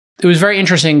it was very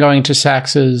interesting going to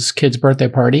Sachs's kid's birthday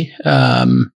party.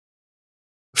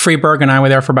 Freeberg and I were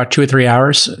there for about 2 or 3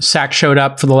 hours. Sachs showed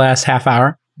up for the last half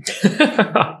hour.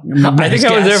 I think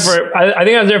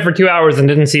I was there for 2 hours and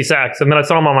didn't see Sachs, and then I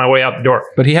saw him on my way out the door.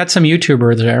 But he had some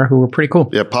YouTubers there who were pretty cool.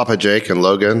 Yeah, Papa Jake and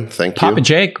Logan. Thank you. Papa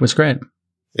Jake was great.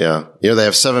 Yeah. They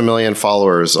have 7 million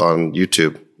followers on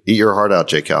YouTube. Eat your heart out,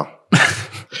 Jake Cal.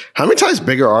 How many times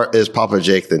bigger is Papa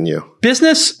Jake than you?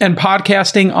 Business and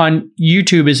podcasting on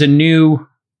YouTube is a new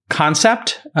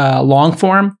concept, long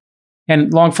form.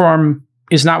 And long form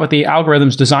is not what the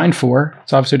algorithm's designed for.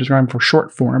 It's obviously designed for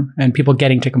short form and people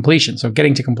getting to completion. So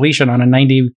getting to completion on a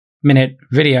 90-minute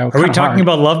video. Are we talking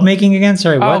about lovemaking again?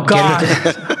 Sorry, what? Oh,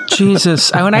 God.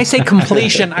 Jesus. When I say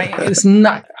completion, it's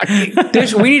not.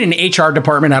 We need an HR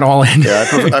department at All In. Yeah,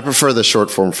 I prefer the short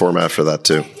form format for that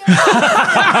too.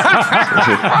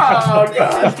 Oh,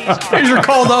 God. Here's your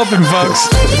cold open,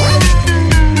 folks.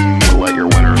 Let your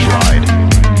winners ride.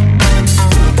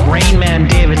 Rain Man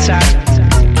David Sachs.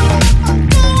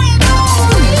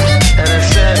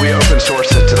 We open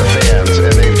sourced it to the fans,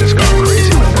 and they've just gone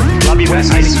crazy with it. Love you guys.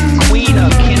 Queen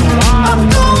of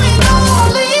Quinoa.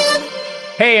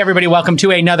 Hey, everybody. Welcome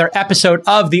to another episode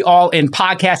of the All In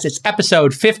Podcast. It's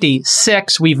episode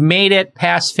 56. We've made it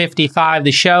past 55.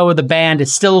 The show, the band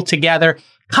is still together,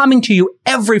 coming to you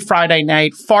every Friday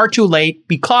night, far too late,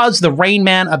 because the Rain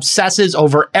Man obsesses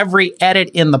over every edit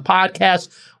in the podcast.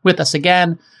 With us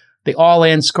again, the All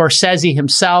In Scorsese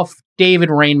himself,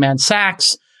 David Rain Man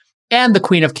Sachs. And the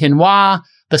Queen of Quinoa,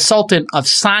 the Sultan of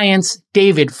Science,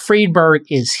 David Friedberg,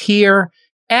 is here.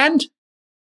 And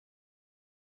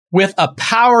with a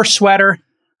power sweater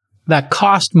that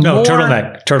cost more... No,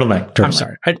 turtleneck. I'm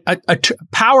sorry. A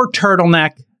power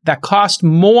turtleneck that cost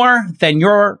more than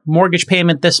your mortgage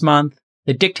payment this month.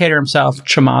 The dictator himself,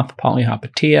 Chamath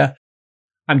Palihapitiya.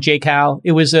 I'm Jay Cal.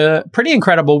 It was a pretty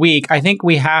incredible week. I think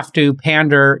we have to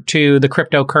pander to the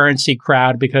cryptocurrency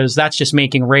crowd because that's just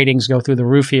making ratings go through the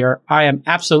roof here. I am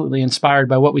absolutely inspired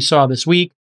by what we saw this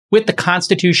week with the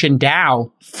Constitution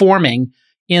DAO forming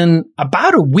in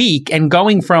about a week and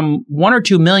going from 1 or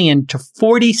 2 million to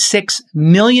 $46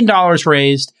 million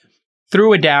raised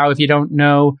through a DAO. If you don't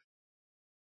know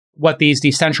what these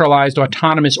decentralized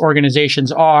autonomous organizations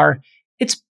are,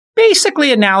 it's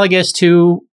basically analogous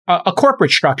to a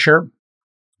corporate structure,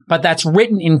 but that's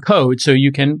written in code. So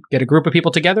you can get a group of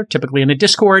people together, typically in a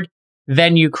Discord.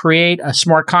 Then you create a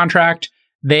smart contract.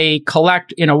 They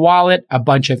collect in a wallet a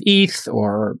bunch of ETH,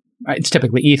 or it's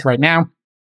typically ETH right now.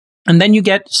 And then you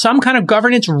get some kind of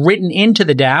governance written into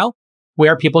the DAO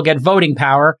where people get voting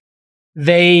power.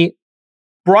 They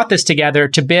brought this together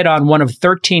to bid on one of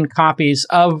 13 copies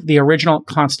of the original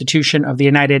Constitution of the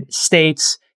United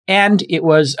States. And it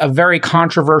was a very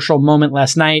controversial moment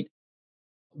last night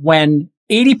when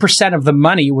 80% of the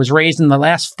money was raised in the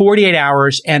last 48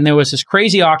 hours. And there was this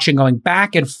crazy auction going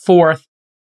back and forth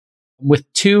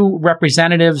with 2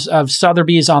 representatives of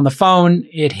Sotheby's on the phone.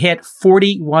 It hit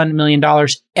 $41 million.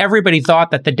 Everybody thought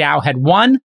that the DAO had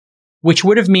won, which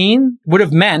would have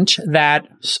meant that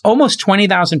almost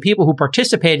 20,000 people who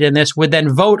participated in this would then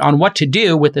vote on what to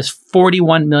do with this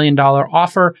 $41 million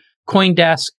offer.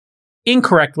 CoinDesk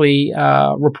incorrectly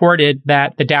reported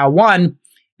that the DAO won,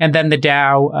 and then the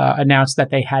DAO announced that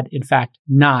they had, in fact,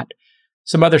 not.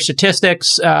 Some other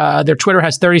statistics. Their Twitter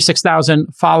has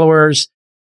 36,000 followers.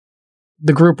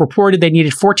 The group reported they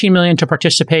needed 14 million to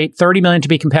participate, 30 million to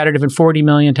be competitive, and 40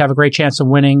 million to have a great chance of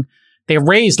winning. They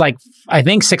raised I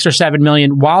think 6 or 7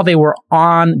 million while they were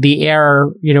on the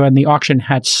air, and the auction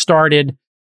had started.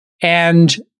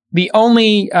 And the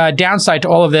only downside to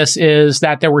all of this is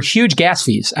that there were huge gas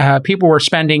fees. People were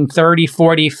spending 30,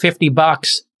 40, 50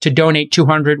 bucks to donate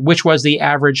 200, which was the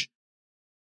average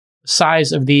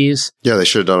size of these. Yeah, they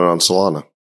should have done it on Solana.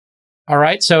 All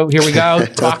right, so here we go,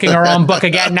 talking our own book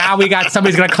again. Now we got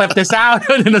somebody's going to clip this out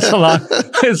in the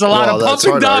Solana. There's a lot of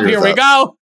pumping up. Here we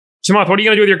go. Chamath, what are you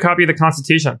going to do with your copy of the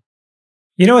Constitution?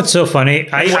 You know what's so funny?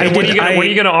 When are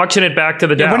you going to auction it back to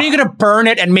the DAO? When are you going to burn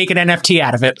it and make an NFT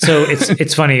out of it? So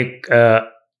it's funny.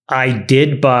 I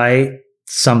did buy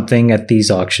something at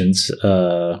these auctions.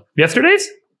 Yesterday's?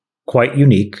 Quite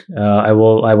unique. I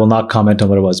will not comment on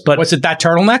what it was. But was it that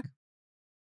turtleneck?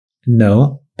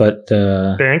 No, but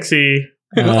Banksy.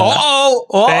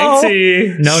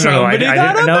 Banksy. No.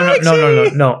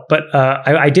 But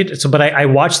I did. So, but I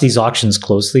watched these auctions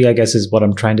closely, I guess is what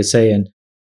I'm trying to say. And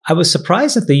I was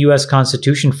surprised that the U.S.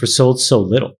 Constitution sold so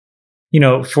little.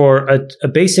 For a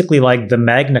basically like the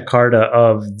Magna Carta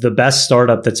of the best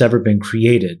startup that's ever been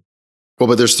created. Well,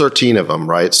 but there's 13 of them,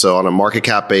 right? So on a market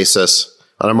cap basis,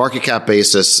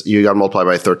 you got to multiply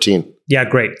by 13. Yeah,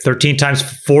 great. 13 times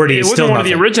 40 is still nothing. It wasn't one of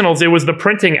the originals. It was the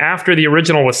printing after the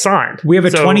original was signed. We have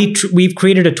we've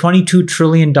created a $22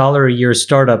 trillion a year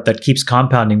startup that keeps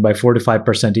compounding by 4 to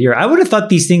 5% a year. I would have thought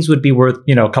these things would be worth,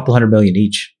 a couple $100 million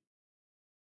each.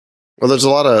 Well, there's a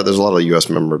lot of U.S.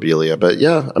 memorabilia, but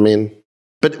yeah, I mean,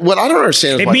 but what I don't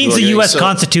understand is it means the U.S.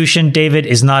 Constitution, David,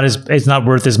 is not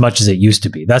worth as much as it used to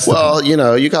be. That's you got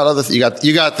you got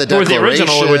the Declaration. The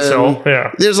original, it would sell.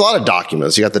 Yeah, there's a lot of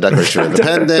documents. You got the Declaration of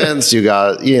Independence. You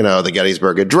got the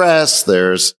Gettysburg Address.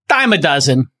 There's dime a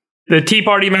dozen. The Tea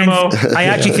Party memo. I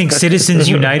actually think Citizens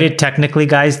United, technically,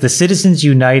 guys, the Citizens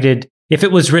United, if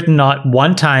it was written not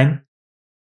one time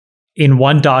in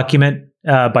one document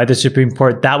by the Supreme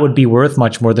Court, that would be worth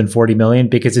much more than $40 million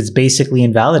because it's basically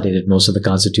invalidated most of the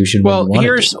Constitution. Well,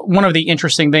 here's one of the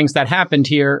interesting things that happened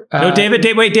here. No, David,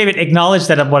 acknowledge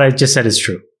that what I just said is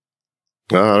true.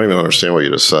 No, I don't even understand what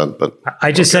you just said, but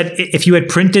I just said if you had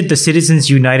printed the Citizens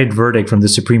United verdict from the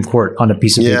Supreme Court on a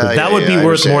piece of paper, that would be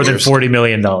worth more than $40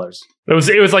 million.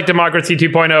 It was like democracy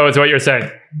 2.0 is what you're saying.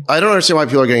 I don't understand why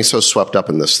people are getting so swept up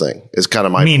in this thing. Is kind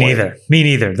of my point. Me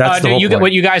neither. That's the whole point.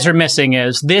 What you guys are missing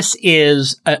is this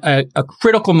is a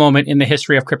critical moment in the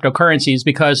history of cryptocurrencies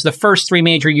because the first three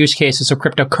major use cases of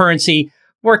cryptocurrency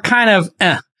were kind of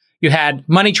You had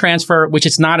money transfer, which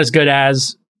is not as good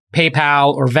as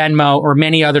PayPal or Venmo or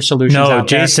many other solutions out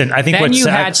there. Jason, I think then you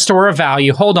had store of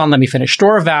value. Hold on, let me finish.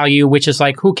 Store of value, which is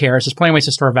like, who cares? There's plenty of ways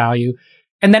to store value.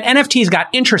 And then NFTs got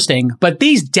interesting, but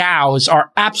these DAOs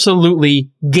are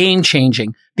absolutely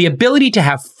game-changing. The ability to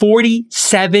have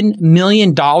 $47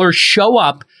 million show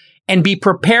up and be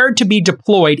prepared to be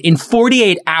deployed in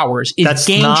 48 hours is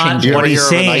game-changing. What are you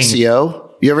saying? ICO?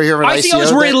 You ever hear of an ICO?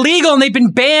 ICOs were illegal and they've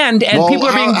been banned, and people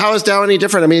are being... How is DAO any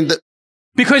different? I mean...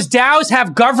 Because DAOs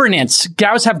have governance.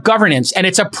 DAOs have governance, and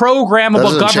it's a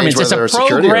programmable governance. It's a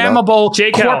programmable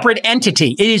corporate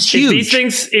entity. It is huge.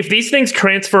 If these things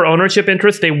transfer ownership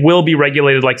interest, they will be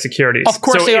regulated like securities. Of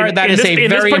course they are. That is a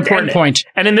very important point.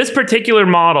 And in this particular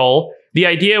model, the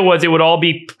idea was it would all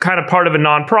be kind of part of a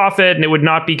nonprofit, and it would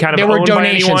not be kind of owned by anyone. There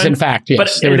were donations, in fact. Yes,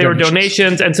 but there were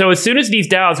donations. And so as soon as these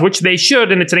DAOs, which they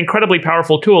should, and it's an incredibly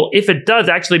powerful tool, if it does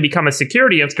actually become a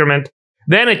security instrument,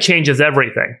 then it changes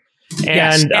everything.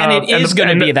 And it is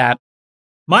going to be that.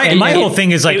 My whole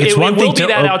thing is like, it's one thing to... It will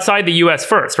be that outside the U.S.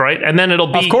 first, right? And then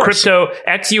it'll be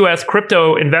ex-U.S.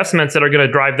 crypto investments that are going to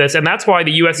drive this. And that's why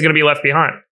the U.S. is going to be left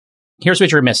behind. Here's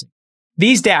what you're missing.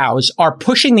 These DAOs are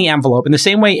pushing the envelope in the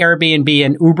same way Airbnb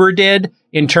and Uber did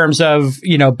in terms of,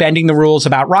 bending the rules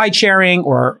about ride sharing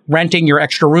or renting your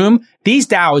extra room. These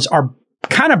DAOs are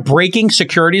kind of breaking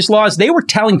securities laws. They were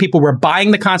telling people we're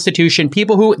buying the Constitution.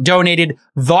 People who donated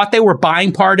thought they were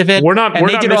buying part of it. We're not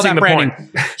missing the point.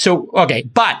 So, okay.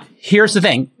 But here's the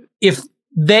thing. If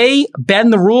they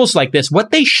bend the rules like this,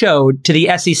 what they showed to the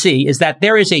SEC is that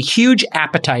there is a huge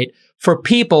appetite for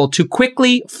people to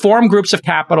quickly form groups of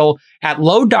capital at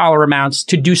low dollar amounts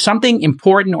to do something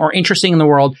important or interesting in the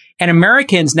world. And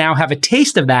Americans now have a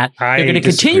taste of that. They're going to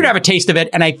continue to have a taste of it.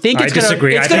 And I think it's going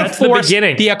to force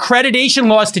the accreditation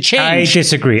laws to change. I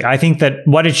disagree. I think that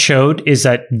what it showed is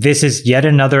that this is yet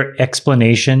another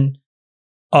explanation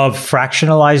of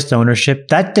fractionalized ownership.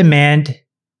 That demand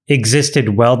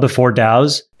existed well before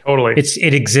DAOs. Totally.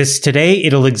 It exists today.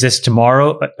 It'll exist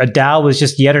tomorrow. A DAO was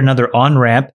just yet another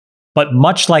on-ramp. But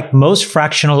much like most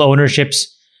fractional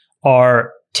ownerships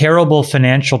are terrible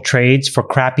financial trades for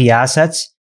crappy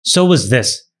assets, so was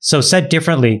this. So said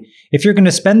differently, if you're going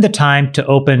to spend the time to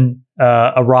open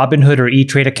a Robinhood or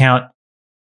E-Trade account,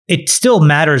 it still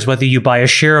matters whether you buy a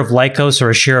share of Lycos or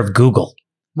a share of Google.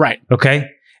 Right. Okay?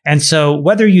 And so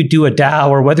whether you do a DAO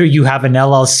or whether you have an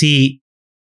LLC,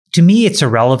 to me, it's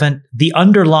irrelevant. The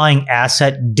underlying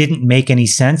asset didn't make any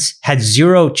sense, had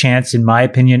zero chance, in my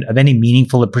opinion, of any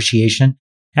meaningful appreciation.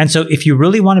 And so if you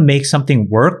really want to make something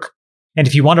work, and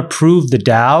if you want to prove the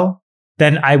DAO,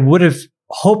 then I would have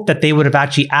hoped that they would have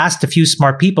actually asked a few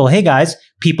smart people, hey guys,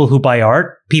 people who buy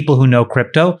art, people who know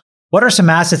crypto, what are some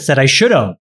assets that I should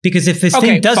own? Because if this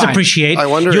thing does appreciate,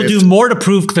 you'll do more to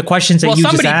prove the questions that you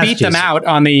just asked. Well, somebody beat them out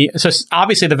on so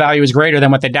obviously the value is greater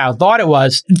than what the DAO thought it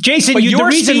was. Jason, but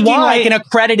you're speaking like an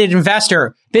accredited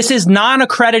investor. This is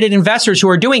non-accredited investors who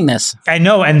are doing this. I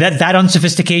know, and that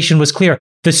unsophistication was clear.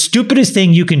 The stupidest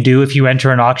thing you can do if you enter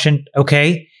an auction,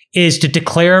 is to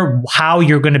declare how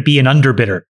you're going to be an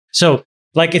underbidder. So,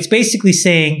 it's basically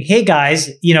saying, hey guys,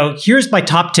 here's my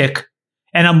top tick.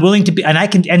 And I'm willing to be,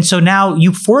 and so now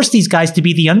you force these guys to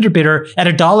be the underbidder at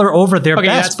 $1 over their best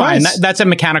that's fine. price. That's a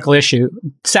mechanical issue.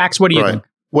 Sachs, what do you think?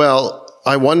 Well,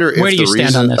 I wonder if Where do you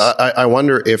stand on this? I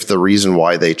wonder if the reason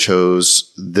why they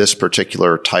chose this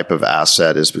particular type of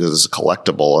asset is because it's a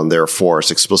collectible and therefore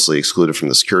it's explicitly excluded from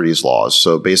the securities laws.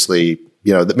 So basically,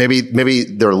 that maybe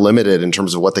they're limited in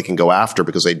terms of what they can go after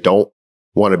because they don't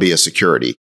want to be a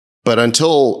security. But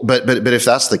if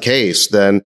that's the case,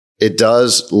 then it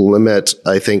does limit,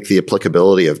 I think, the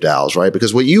applicability of DAOs, right?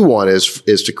 Because what you want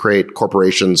is to create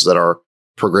corporations that are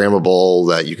programmable,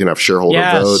 that you can have shareholder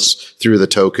votes through the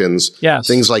tokens,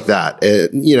 things like that.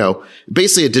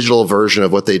 Basically a digital version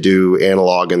of what they do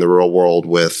analog in the real world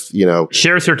with,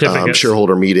 share certificates,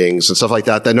 shareholder meetings and stuff like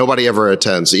that nobody ever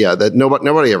attends. Yeah, that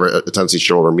nobody ever attends these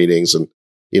shareholder meetings. And,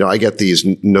 I get these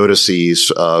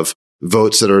notices of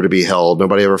votes that are to be held.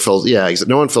 Nobody ever fills. Yeah,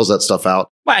 no one fills that stuff out.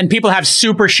 Well, and people have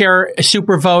super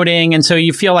voting, and so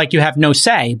you feel like you have no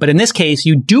say. But in this case,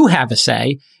 you do have a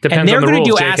say. Depends and they're on the going to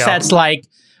rules, do assets like,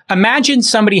 imagine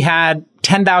somebody had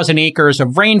 10,000 acres of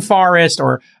rainforest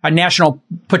or a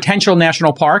potential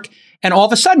national park, and all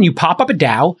of a sudden you pop up a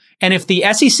DAO, and if the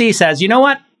SEC says, you know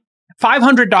what,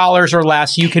 $500 or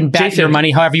less, you can bet your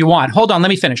money however you want. Hold on, let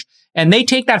me finish. And they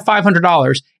take that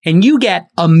 $500 and you get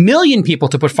 1 million people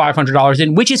to put $500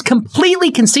 in, which is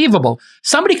completely conceivable.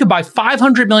 Somebody could buy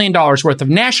 $500 million worth of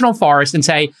national forest and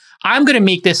say, I'm going to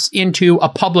make this into a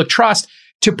public trust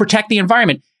to protect the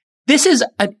environment. This is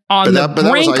on the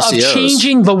brink of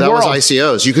changing the world. That was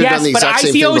ICOs. You could have done the exact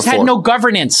same thing before. But ICOs had no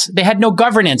governance. They had no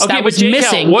governance. Okay, that was Jake,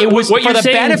 missing. It was for the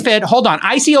benefit. Hold on.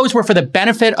 ICOs were for the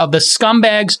benefit of the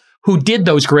scumbags who did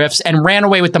those grifts and ran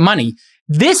away with the money.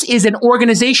 This is an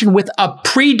organization with a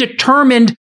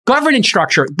predetermined governance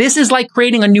structure. This is like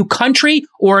creating a new country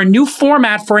or a new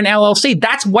format for an LLC.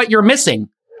 That's what you're missing.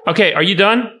 Okay, are you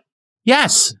done?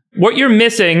 Yes. What you're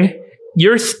missing,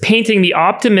 you're painting the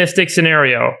optimistic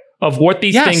scenario of what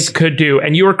these things could do,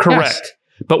 and you are correct. Yes.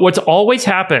 But what's always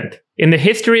happened in the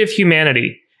history of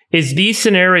humanity is these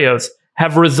scenarios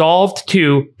have resolved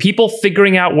to people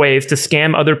figuring out ways to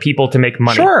scam other people to make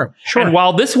money. Sure. And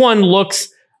while this one looks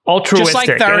altruistic, just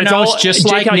like Theranos, just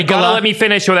like Nikola. You gotta let me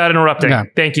finish without interrupting. Yeah.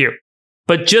 Thank you.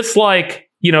 But just like,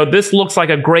 this looks like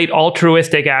a great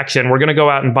altruistic action. We're going to go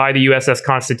out and buy the US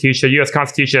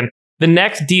Constitution. The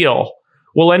next deal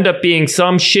will end up being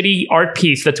some shitty art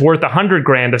piece that's worth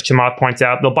 $100,000, as Chamath points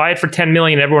out. They'll buy it for 10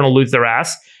 million, everyone will lose their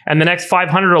ass. And the next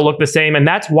 500 will look the same. And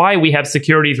that's why we have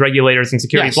securities regulators and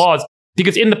securities laws.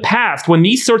 Because in the past, when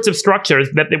these sorts of structures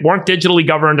that they weren't digitally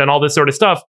governed and all this sort of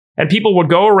stuff, and people would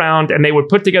go around and they would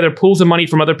put together pools of money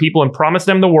from other people and promise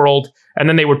them the world, and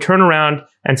then they would turn around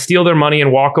and steal their money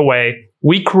and walk away.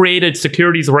 We created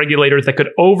securities regulators that could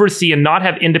oversee and not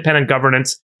have independent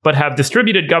governance, but have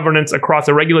distributed governance across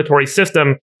a regulatory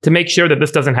system to make sure that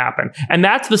this doesn't happen. And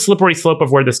that's the slippery slope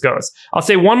of where this goes. I'll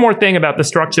say one more thing about the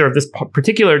structure of this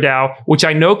particular DAO, which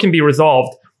I know can be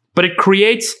resolved, but it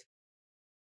creates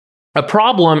a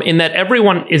problem in that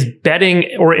everyone is betting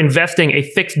or investing a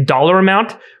fixed dollar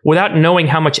amount without knowing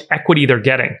how much equity they're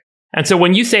getting. And so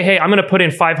when you say, hey, I'm going to put in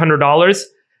 $500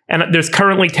 and there's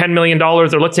currently $10 million, or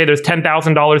let's say there's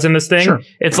 $10,000 in this thing,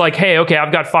 it's like, hey, okay,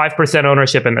 I've got 5%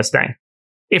 ownership in this thing.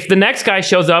 If the next guy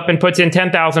shows up and puts in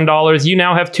 $10,000, you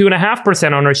now have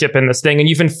 2.5% ownership in this thing, and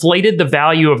you've inflated the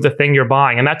value of the thing you're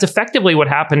buying. And that's effectively what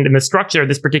happened in the structure of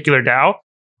this particular DAO,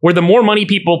 where the more money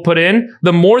people put in,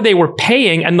 the more they were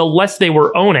paying and the less they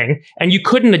were owning, and you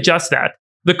couldn't adjust that.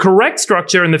 The correct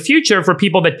structure in the future for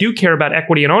people that do care about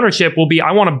equity and ownership will be,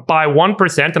 I want to buy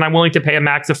 1% and I'm willing to pay a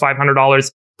max of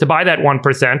 $500 to buy that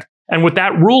 1%. And with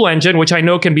that rule engine, which I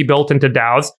know can be built into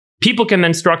DAOs, people can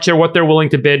then structure what they're willing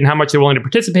to bid and how much they're willing to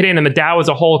participate in, and the DAO as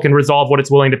a whole can resolve what it's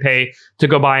willing to pay to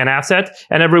go buy an asset,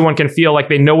 and everyone can feel like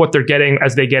they know what they're getting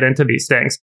as they get into these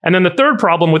things. And then the third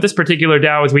problem with this particular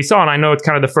DAO, as we saw, and I know it's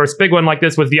kind of the first big one like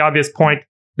this, was the obvious point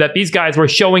that these guys were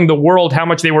showing the world how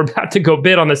much they were about to go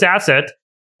bid on this asset.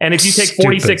 And if you take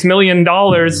 $46 million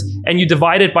and you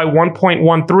divide it by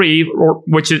 1.13, or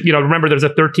which is, remember there's a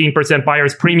 13%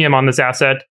 buyer's premium on this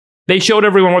asset, they showed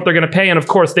everyone what they're going to pay, and of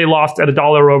course, they lost at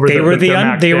 $1 over. They were the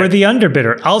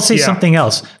underbidder. I'll say something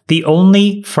else. The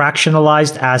only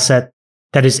fractionalized asset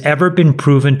that has ever been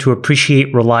proven to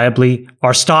appreciate reliably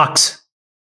are stocks.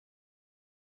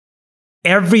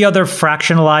 Every other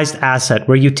fractionalized asset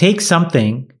where you take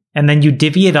something and then you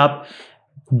divvy it up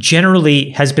generally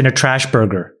has been a trash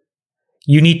burger.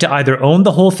 You need to either own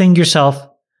the whole thing yourself,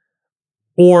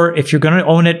 or if you're going to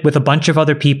own it with a bunch of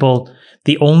other people,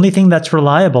 the only thing that's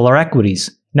reliable are equities.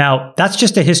 Now, that's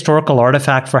just a historical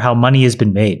artifact for how money has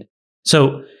been made.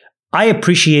 So I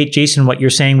appreciate, Jason, what you're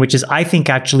saying, which is I think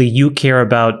actually you care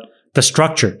about the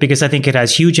structure, because I think it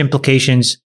has huge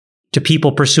implications to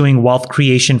people pursuing wealth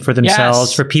creation for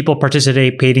themselves, for people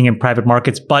participating in private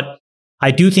markets. But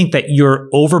I do think that you're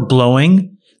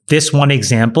overblowing this one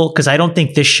example because I don't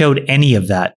think this showed any of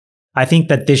that. I think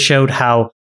that this showed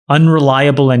how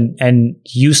unreliable and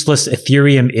useless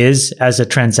Ethereum is as a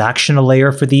transactional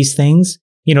layer for these things.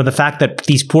 You know, the fact that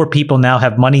these poor people now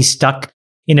have money stuck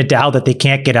in a DAO that they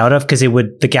can't get out of because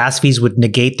the gas fees would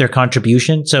negate their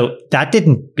contribution. So that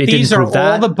didn't prove that. These are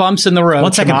all the bumps in the road.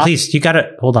 1 second, please. You got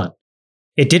to hold on.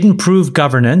 It didn't prove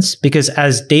governance because,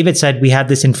 as David said, we had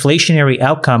this inflationary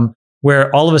outcome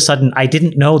where all of a sudden I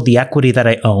didn't know the equity that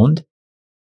I owned.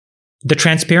 The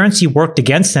transparency worked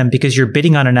against them because you're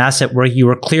bidding on an asset where you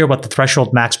were clear what the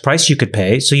threshold max price you could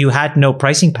pay. So you had no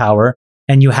pricing power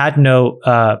and you had no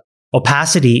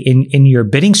opacity in your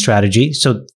bidding strategy.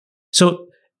 So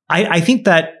I think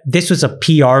that this was a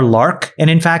PR lark. And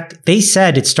in fact, they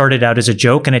said it started out as a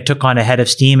joke and it took on a head of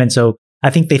steam. And so I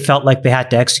think they felt like they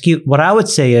had to execute. What I would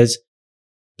say is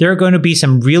there are going to be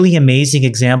some really amazing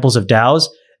examples of DAOs.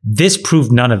 This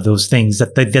proved none of those things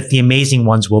that the amazing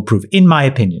ones will prove, in my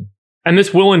opinion. And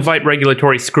this will invite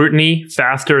regulatory scrutiny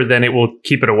faster than it will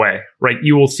keep it away, right?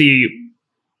 You will see,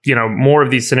 more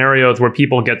of these scenarios where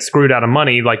people get screwed out of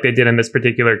money like they did in this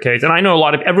particular case. And I know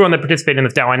everyone that participated in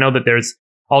this DAO, I know that there's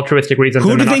altruistic reasons.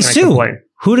 Who do they sue?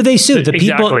 Who do they sue? The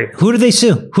exactly. People. Who do they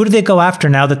sue? Who do they go after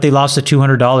now that they lost the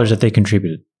 $200 that they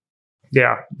contributed?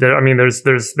 Yeah,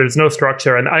 there's no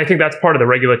structure, and I think that's part of the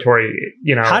regulatory.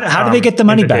 How do they get the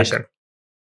money back?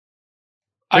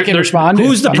 I can respond.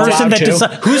 Who's the person that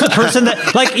who's the person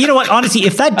that you know what? Honestly,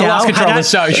 if that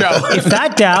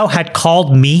DAO had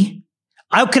called me,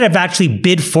 I could have actually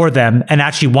bid for them and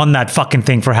actually won that fucking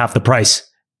thing for half the price.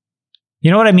 You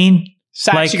know what I mean?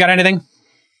 Sachs, you got anything?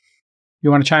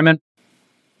 You want to chime in?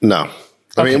 No.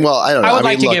 I mean, well, I don't know. I would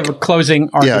like to give a closing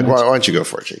argument. Yeah, why don't you go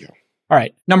for it, Jacob? All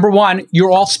right. Number one,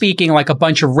 you're all speaking like a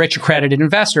bunch of rich accredited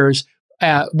investors.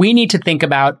 We need to think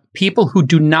about people who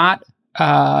do not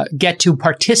get to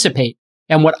participate.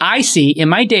 And what I see in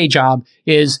my day job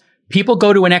is people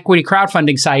go to an equity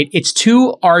crowdfunding site. It's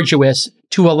too arduous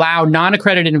to allow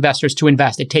non-accredited investors to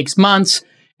invest. It takes months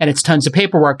and it's tons of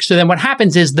paperwork. So then what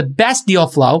happens is the best deal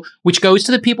flow, which goes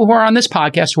to the people who are on this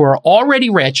podcast who are already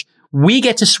rich, we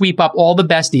get to sweep up all the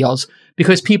best deals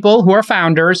because people who are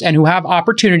founders and who have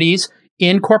opportunities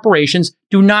in corporations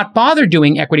do not bother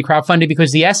doing equity crowdfunding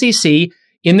because the SEC,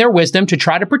 in their wisdom to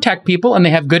try to protect people, and they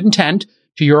have good intent,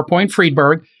 to your point,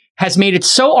 Friedberg, has made it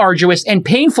so arduous and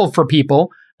painful for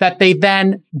people that they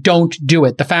then don't do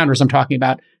it. The founders I'm talking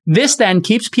about. This then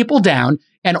keeps people down.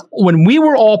 And when we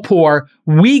were all poor,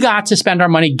 we got to spend our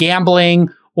money gambling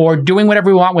or doing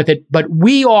whatever we want with it. But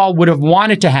we all would have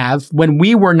wanted to have, when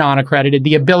we were non-accredited,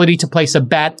 the ability to place a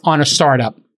bet on a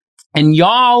startup. And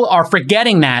y'all are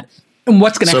forgetting that. And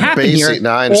what's going to happen here,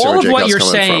 all of what you're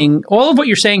saying,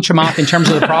 Chamath, in terms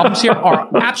of the problems here are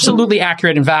absolutely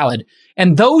accurate and valid.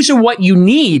 And those are what you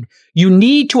need. You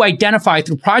need to identify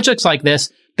through projects like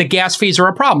this, the gas fees are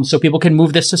a problem. So people can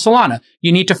move this to Solana.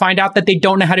 You need to find out that they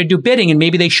don't know how to do bidding and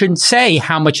maybe they shouldn't say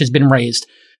how much has been raised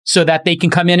so that they can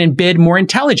come in and bid more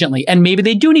intelligently. And maybe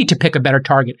they do need to pick a better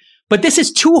target. But this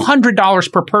is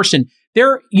 $200 per person.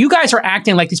 You guys are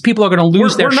acting like these people are going to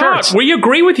lose their shirts. We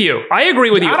agree with you. I agree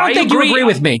with you. I don't think you agree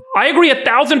with me. I agree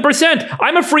 1,000%.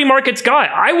 I'm a free markets guy.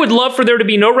 I would love for there to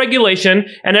be no regulation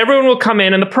and everyone will come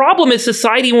in. And the problem is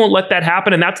society won't let that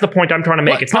happen. And that's the point I'm trying to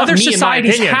make. It's not other me,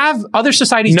 societies in my opinion. Other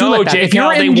societies do let that. JK, if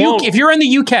you're in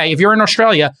the UK, if you're in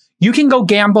Australia, you can go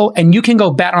gamble and you can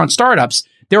go bet on startups.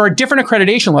 There are different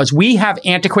accreditation laws. We have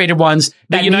antiquated ones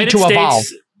that need to evolve.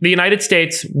 The United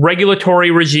States regulatory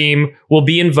regime will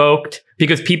be invoked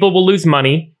because people will lose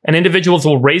money and individuals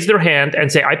will raise their hand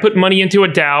and say, I put money into a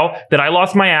DAO that I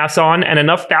lost my ass on, and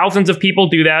enough thousands of people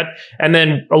do that. And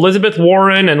then Elizabeth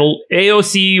Warren and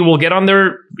AOC will get on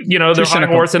their high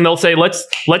horse and they'll say, let's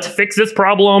fix this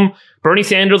problem. Bernie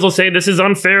Sanders will say this is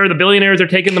unfair. The billionaires are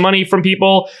taking the money from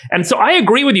people. And so I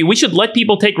agree with you. We should let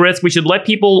people take risks. We should let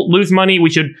people lose money. We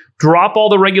should drop all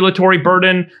the regulatory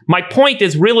burden. My point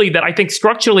is really that I think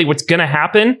structurally what's going to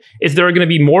happen is there are going to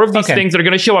be more of these things that are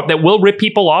going to show up that will rip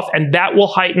people off, and that will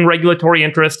heighten regulatory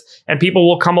interest, and people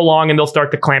will come along and they'll start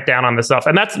to clamp down on this stuff.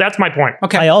 And that's my point.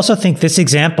 Okay. I also think this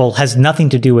example has nothing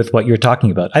to do with what you're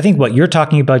talking about. I think what you're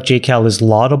talking about, JCal, is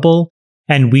laudable.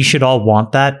 And we should all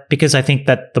want that because I think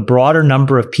that the broader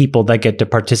number of people that get to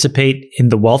participate in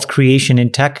the wealth creation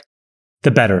in tech,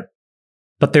 the better.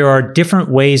 But there are different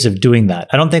ways of doing that.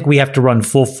 I don't think we have to run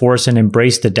full force and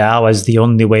embrace the DAO as the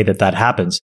only way that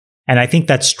happens. And I think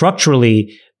that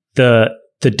structurally, the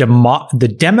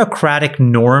democratic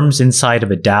norms inside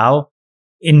of a DAO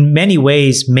in many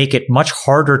ways make it much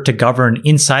harder to govern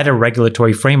inside a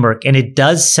regulatory framework. And it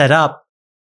does set up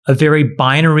a very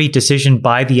binary decision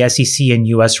by the SEC and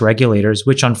US regulators,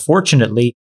 which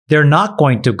unfortunately they're not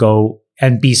going to go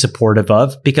and be supportive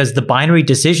of, because the binary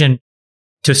decision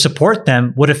to support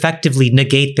them would effectively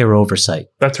negate their oversight.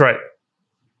 That's right.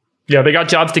 Yeah, they got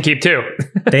jobs to keep too.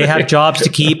 They have jobs to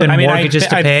keep and mortgages to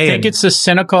pay. I think it's a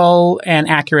cynical and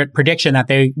accurate prediction that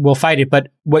they will fight it. But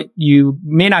what you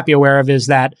may not be aware of is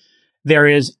that there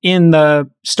is, in the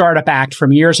Startup Act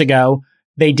from years ago,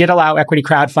 they did allow equity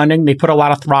crowdfunding. They put a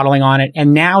lot of throttling on it.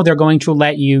 And now they're going to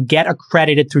let you get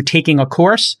accredited through taking a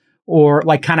course, or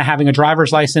like kind of having a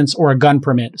driver's license or a gun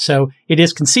permit. So it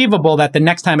is conceivable that the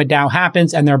next time a DAO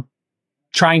happens and they're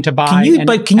trying to buy.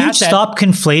 Can you stop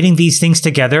conflating these things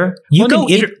together?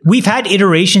 We've had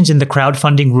iterations in the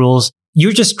crowdfunding rules.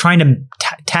 You're just trying to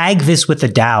tag this with the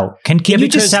DAO. Can you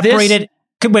just separate it?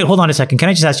 Wait, hold on a second. Can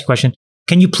I just ask you a question?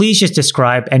 Can you please just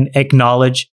describe and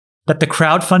acknowledge that the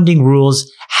crowdfunding rules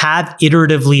have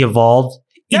iteratively evolved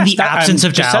in the absence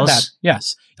of DAOs?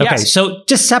 Yes. Okay, so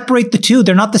just separate the two.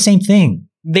 They're not the same thing.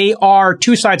 They are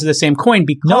two sides of the same coin,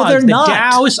 because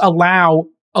DAOs allow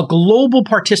a global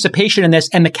participation in this,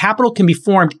 and the capital can be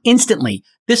formed instantly.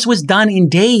 This was done in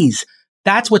days.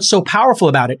 That's what's so powerful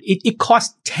about it. It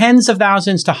cost tens of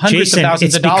thousands to hundreds of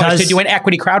thousands of dollars to do an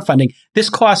equity crowdfunding. This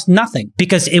cost nothing.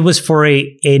 Because it was for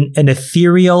an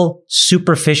ethereal,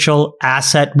 superficial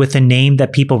asset with a name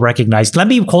that people recognized.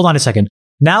 Hold on a second.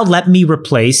 Now let me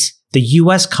replace the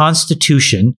U.S.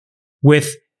 Constitution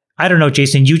with, I don't know,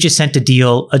 Jason, you just sent a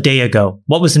deal a day ago.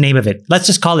 What was the name of it? Let's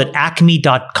just call it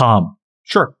acme.com.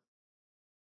 Sure.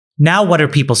 Now what are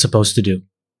people supposed to do?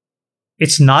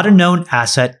 It's not a known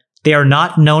asset. They are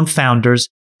not known founders.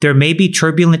 There may be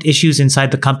turbulent issues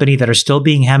inside the company that are still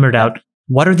being hammered out.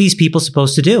 What are these people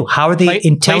supposed to do? How are they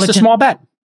intelligent? Place a small bet.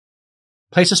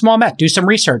 Place a small bet. Do some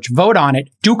research. Vote on it.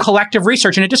 Do collective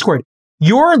research in a Discord.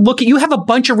 You have a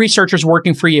bunch of researchers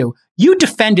working for you. You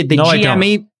defended the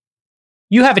GME.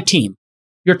 You have a team.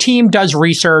 Your team does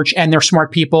research, and they're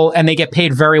smart people, and they get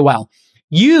paid very well.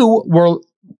 You were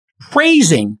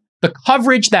praising the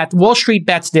coverage that Wall Street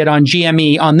Bets did on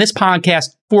GME on this podcast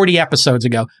 40 episodes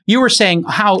ago. You were saying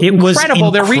how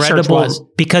incredible their research was.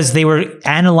 Because they were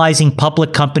analyzing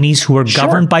public companies who are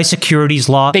governed by securities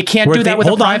law. They can't do that with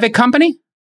a private company?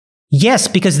 Yes,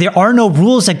 because there are no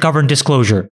rules that govern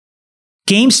disclosure.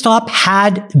 GameStop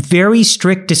had very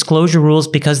strict disclosure rules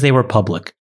because they were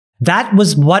public. That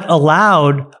was what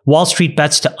allowed Wall Street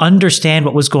Bets to understand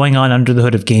what was going on under the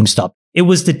hood of GameStop. It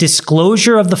was the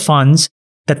disclosure of the funds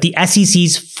that the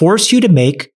SECs forced you to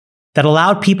make that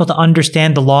allowed people to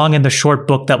understand the long and the short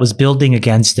book that was building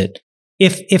against it.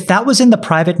 If that was in the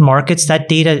private markets, that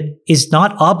data is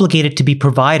not obligated to be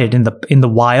provided in the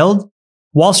wild.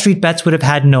 Wall Street Bets would have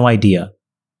had no idea.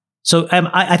 So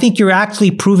I think you're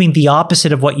actually proving the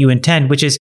opposite of what you intend, which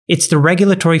is it's the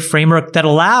regulatory framework that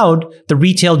allowed the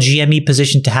retail GME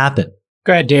position to happen.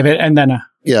 Go ahead, David, and then...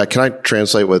 Yeah, can I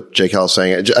translate what Jay Cal is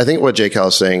saying? I think what Jay Cal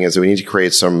is saying is that we need to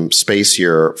create some space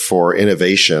here for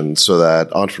innovation so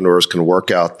that entrepreneurs can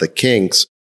work out the kinks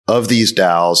of these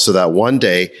DAOs so that one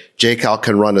day Jay Cal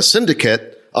can run a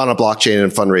syndicate on a blockchain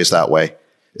and fundraise that way.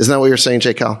 Isn't that what you're saying,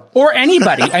 Jay Cal? Or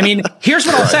anybody. I mean, here's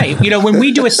what I'll say. When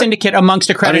we do a syndicate amongst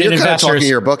accredited you're investors... You're talking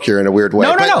your book here in a weird way.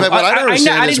 No. But what I don't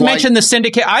understand I didn't mention the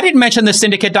syndicate. I didn't mention the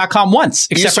syndicate.com once,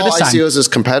 except for this time. ICOs as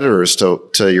competitors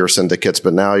to your syndicates,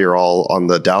 but now you're all on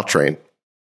the DAO train.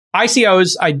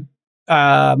 ICOs,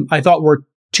 I thought were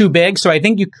too big. So I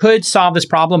think you could solve this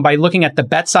problem by looking at the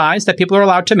bet size that people are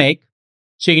allowed to make.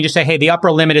 So you can just say, hey, the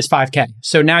upper limit is 5K.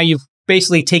 So now you've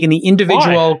basically taken the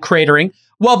individual creatoring.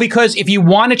 Well, because if you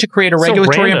wanted to create a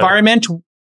regulatory environment,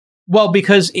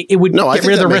 because it would get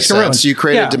rid of the risk of ruin. You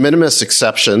create a de minimis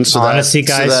exception. So honestly,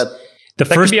 guys, that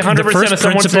could be 100% of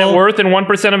someone's net worth and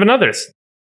 1% of another's.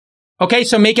 Okay,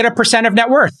 so make it a percent of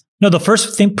net worth. No, the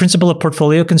first principle of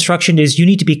portfolio construction is you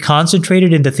need to be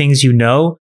concentrated in the things you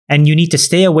know, and you need to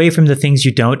stay away from the things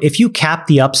you don't. If you cap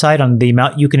the upside on the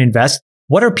amount you can invest,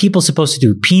 what are people supposed to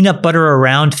do? Peanut butter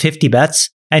around 50 bets?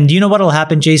 And do you know what will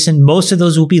happen, Jason? Most of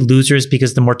those will be losers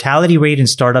because the mortality rate in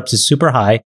startups is super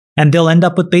high, and they'll end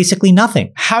up with basically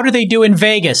nothing. How do they do in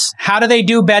Vegas? How do they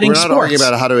do betting sports? We're not arguing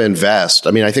about how to invest.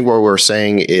 I mean, I think what we're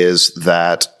saying is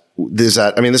that this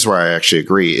is where I actually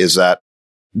agree, is that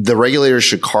the regulators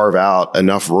should carve out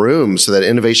enough room so that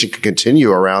innovation can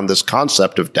continue around this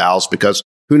concept of DAOs, because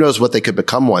who knows what they could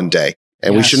become one day.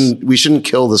 And we shouldn't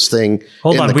kill this thing.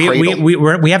 Hold on,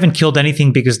 we haven't killed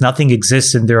anything because nothing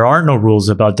exists and there are no rules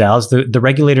about DAOs. The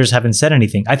regulators haven't said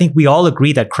anything. I think we all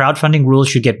agree that crowdfunding rules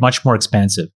should get much more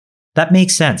expansive. That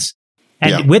makes sense.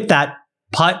 And with that,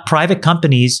 private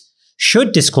companies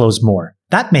should disclose more.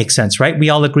 That makes sense, right? We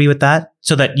all agree with that,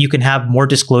 so that you can have more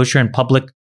disclosure and public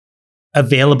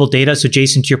available data. So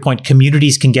Jason, to your point,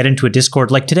 communities can get into a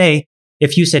Discord. Like today,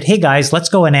 if you said, hey guys, let's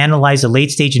go and analyze a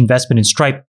late stage investment in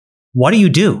Stripe, what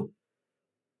do?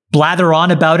 Blather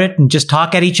on about it and just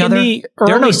talk at each other?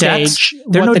 There are no decks.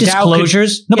 There are no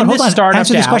disclosures. No, but hold on.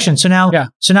 Answer this question. So now,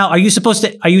 are you supposed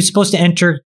to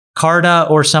enter Carta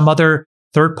or some other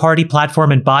third party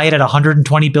platform and buy it at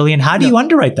 120 billion? How do you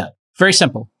underwrite that? Very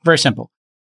simple. Very simple.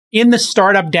 In the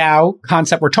startup DAO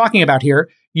concept we're talking about here,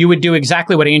 you would do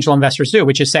exactly what angel investors do,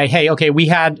 which is say, hey, okay,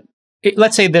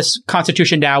 let's say this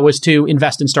Constitution DAO was to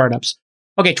invest in startups.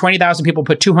 Okay, 20,000 people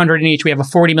put 200 in each. We have a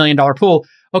 $40 million pool.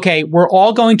 Okay, we're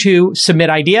all going to submit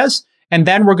ideas, and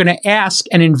then we're going to ask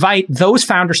and invite those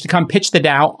founders to come pitch the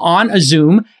DAO on a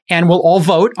Zoom, and we'll all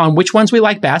vote on which ones we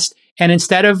like best. And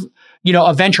instead of,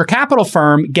 a venture capital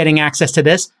firm getting access to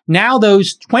this, now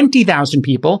those 20,000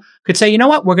 people could say, you know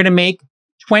what, we're going to make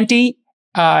 20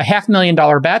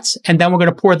 $500,000 bets, and then we're going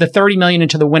to pour the 30 million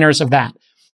into the winners of that.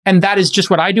 And that is just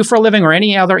what I do for a living, or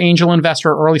any other angel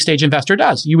investor or early stage investor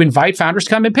does. You invite founders to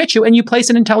come and pitch you, and you place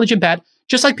an intelligent bet,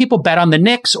 just like people bet on the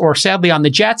Knicks or sadly on the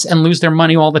Jets and lose their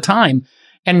money all the time.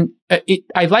 And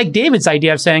I like David's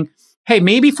idea of saying, hey,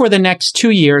 maybe for the next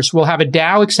 2 years, we'll have a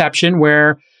DAO exception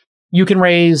where you can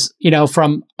raise,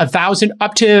 from 1,000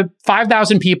 up to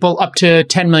 5,000 people up to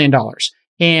 $10 million.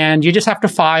 And you just have to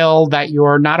file that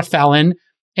you're not a felon.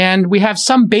 And we have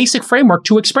some basic framework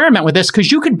to experiment with this,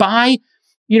 because you could buy,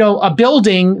 a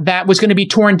building that was going to be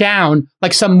torn down,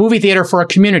 like some movie theater for a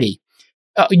community.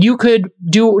 You could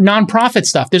do nonprofit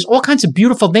stuff. There's all kinds of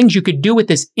beautiful things you could do with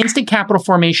this instant capital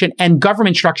formation and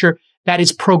government structure that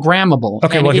is programmable.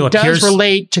 Okay, and well, it does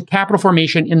relate to capital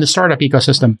formation in the startup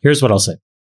ecosystem. Here's what I'll say.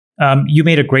 You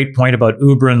made a great point about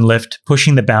Uber and Lyft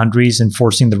pushing the boundaries and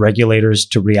forcing the regulators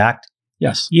to react.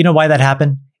 Yes. You know why that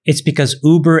happened? It's because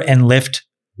Uber and Lyft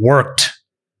worked.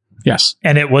 Yes.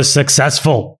 And it was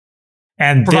successful.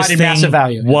 And provided this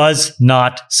thing was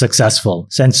not successful.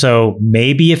 And so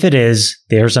maybe if it is,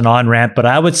 there's an on-ramp. But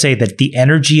I would say that the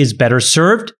energy is better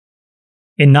served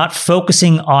in not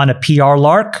focusing on a PR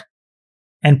lark,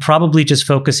 and probably just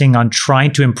focusing on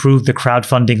trying to improve the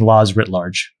crowdfunding laws writ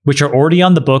large, which are already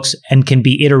on the books and can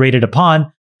be iterated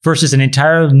upon, versus an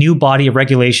entire new body of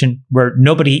regulation where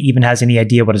nobody even has any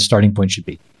idea what a starting point should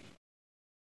be.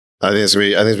 I think it's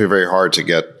going to be very hard to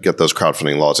get those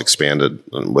crowdfunding laws expanded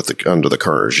under the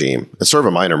current regime. It's sort of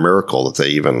a minor miracle that they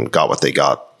even got what they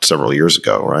got several years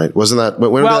ago, right? Wasn't that?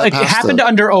 It happened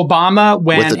under Obama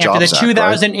when after the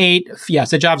 2008, right?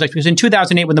 Yes, the Jobs Act. Because in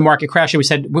 2008, when the market crashed, we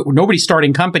said nobody's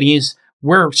starting companies.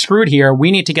 We're screwed here. We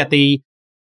need to get the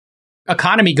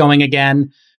economy going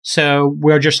again. So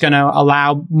we're just going to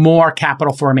allow more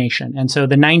capital formation. And so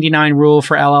the 99 rule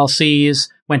for LLCs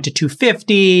went to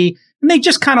 250. And they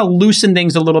just kind of loosened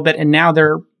things a little bit. And now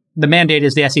the mandate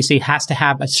is the SEC has to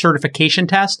have a certification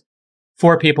test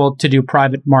for people to do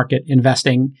private market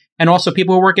investing. And also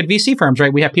people who work at VC firms,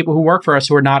 right? We have people who work for us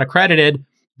who are not accredited.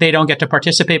 They don't get to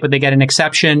participate, but they get an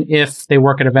exception if they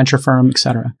work at a venture firm, et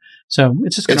cetera. So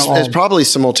it's just going to It's probably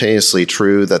simultaneously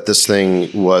true that this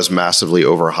thing was massively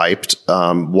overhyped,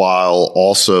 while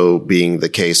also being the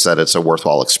case that it's a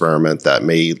worthwhile experiment that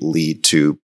may lead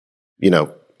to,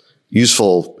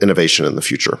 useful innovation in the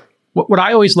future. What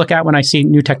I always look at when I see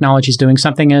new technologies doing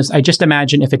something is I just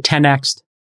imagine if it 10x'd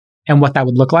and what that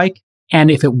would look like,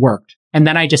 and if it worked. And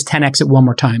then I just 10x it one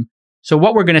more time. So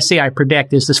what we're going to see, I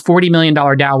predict, is this $40 million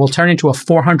DAO will turn into a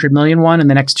 $400 million one in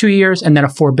the next 2 years, and then a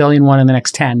 $4 billion one in the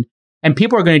next 10. And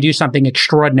people are going to do something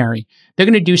extraordinary. They're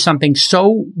going to do something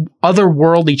so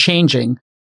otherworldly changing.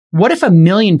 What if 1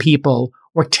 million people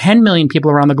or 10 million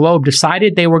people around the globe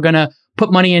decided they were going to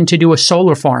put money in to do a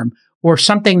solar farm or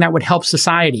something that would help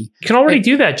society? You can already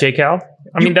do that, J-Cal.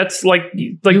 I mean, that's like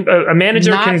a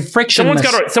manager can. Frictionless.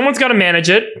 Someone's got to manage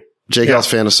it. J-Cal's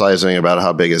fantasizing about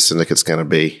how big his syndicate's going to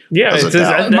be. Yeah,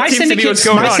 my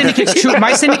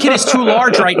syndicate is too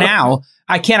large right now.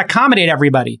 I can't accommodate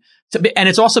everybody. And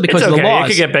it's also because of the laws.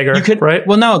 It could get bigger, right?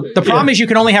 Well, no. The problem is you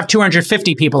can only have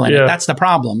 250 people in it. That's the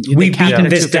problem. We've beaten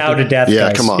this DAO to death, Yeah,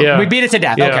 guys. come on. Yeah. We beat it to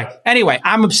death. Yeah. Okay. Anyway,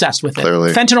 I'm obsessed with it.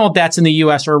 Clearly. Fentanyl deaths in the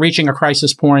U.S. are reaching a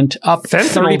crisis point, up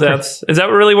Fentanyl 30%. deaths. Is that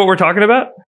really what we're talking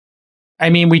about? I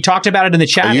mean, we talked about it in the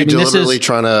chat. Are you I mean, deliberately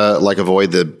trying to like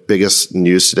avoid the biggest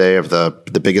news today of the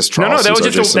biggest trial? No, that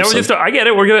was just. I get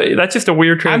it. That's just a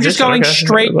weird transition. I'm just going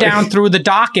straight down through the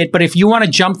docket. But if you want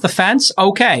to jump the fence,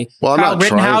 okay. Well, Kyle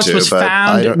Rittenhouse was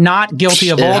found not guilty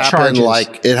of all charges.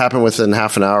 It happened within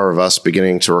half an hour of us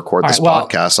beginning to record this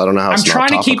podcast. I don't know how. I'm trying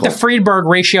to keep the Friedberg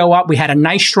ratio up. We had a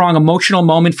nice, strong, emotional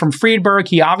moment from Friedberg.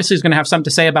 He obviously is going to have something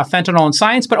to say about fentanyl and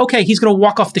science. But okay, he's going to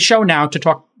walk off the show now to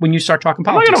talk when you start talking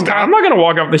politics. I'm not going to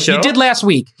walk off the show. You did last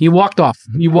week. You walked off.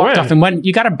 Off and went.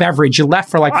 You got a beverage. You left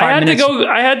for like 5 minutes.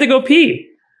 I had to go pee.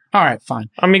 All right, fine.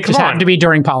 I mean, come Just on. happened to be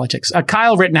during politics.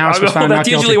 Kyle Rittenhouse was found not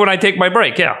guilty. That's usually when I take my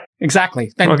break. Yeah,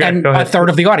 exactly. And a third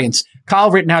of the audience.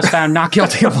 Kyle Rittenhouse found not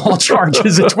guilty of all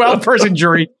charges. A 12-person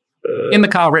jury in the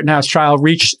Kyle Rittenhouse trial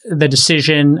reached the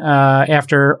decision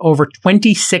after over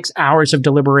 26 hours of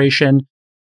deliberation.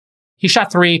 He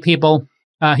shot 3 people.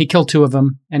 He killed 2 of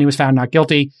them, and he was found not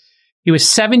guilty. He was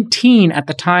 17 at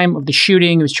the time of the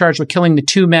shooting. He was charged with killing the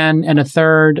 2 men and a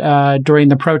third during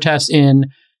the protests in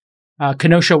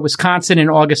Kenosha, Wisconsin in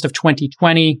August of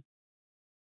 2020.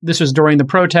 This was during the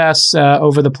protests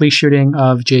over the police shooting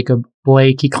of Jacob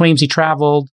Blake. He claims he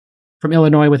traveled from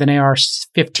Illinois with an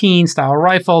AR-15 style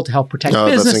rifle to help protect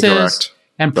businesses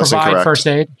and provide first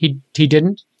aid. He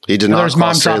didn't? He did not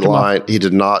cross state line. He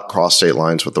did not cross state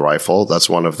lines with the rifle. That's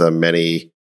one of the many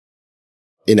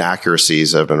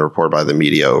inaccuracies that have been reported by the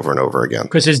media over and over again.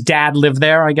 Because his dad lived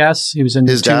there, I guess.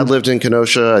 His dad lived in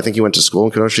Kenosha. I think he went to school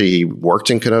in Kenosha. He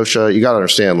worked in Kenosha. You got to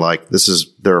understand, like,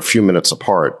 they're a few minutes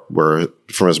apart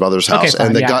from his mother's house. Okay,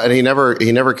 fine, and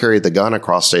he never carried the gun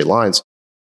across state lines.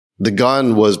 The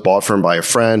gun was bought for him by a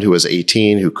friend who was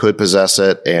 18 who could possess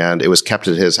it, and it was kept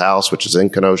at his house, which is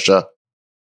in Kenosha.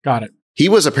 Got it. He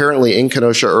was apparently in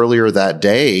Kenosha earlier that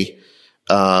day,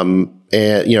 and,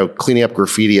 cleaning up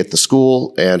graffiti at the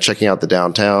school and checking out the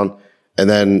downtown. And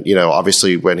then,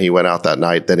 obviously when he went out that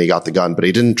night, then he got the gun, but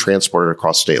he didn't transport it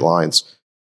across state lines.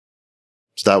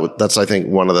 So that's, I think,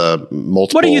 one of the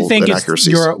multiple What do you think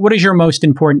what is your most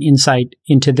important insight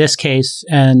into this case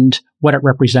and what it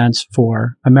represents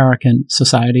for American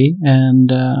society and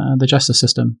the justice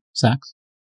system, Sachs?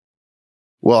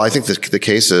 Well, I think the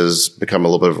case has become a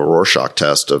little bit of a Rorschach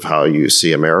test of how you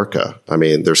see America. I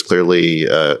mean, there's clearly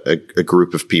a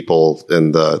group of people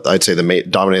I'd say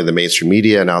dominating the mainstream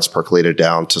media, and now it's percolated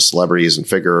down to celebrities and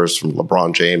figures from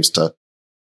LeBron James to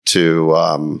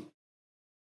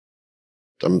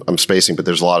I'm spacing, but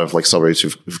there's a lot of like celebrities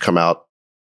who've come out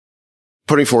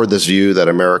putting forward this view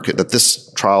that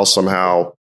this trial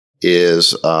somehow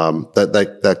is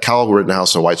that Kyle Rittenhouse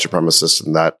is a white supremacist,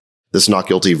 and that this not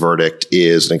guilty verdict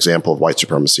is an example of white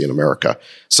supremacy in America.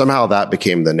 Somehow that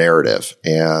became the narrative.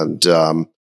 And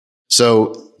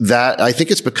so that I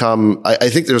think it's become, I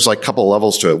think there's like a couple of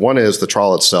levels to it. One is the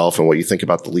trial itself and what you think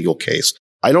about the legal case.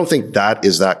 I don't think that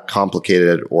is that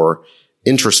complicated or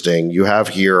interesting. You have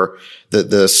here that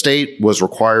the state was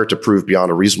required to prove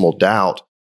beyond a reasonable doubt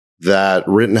that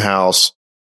Rittenhouse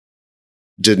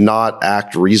did not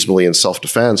act reasonably in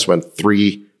self-defense when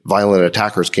 3 violent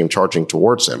attackers came charging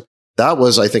towards him. That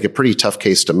was, I think, a pretty tough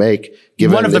case to make.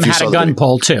 Given one of them had a gun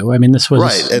pull too. I mean, this was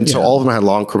right, and so all of them had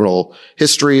long criminal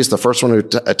histories. The first one who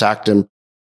attacked him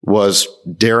was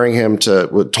daring him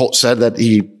said that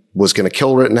he was going to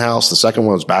kill Rittenhouse. The second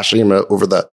one was bashing him over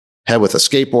the head with a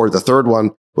skateboard. The third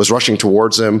one was rushing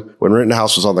towards him when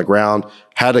Rittenhouse was on the ground,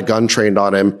 had a gun trained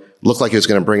on him, looked like he was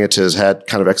going to bring it to his head,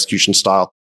 kind of execution style.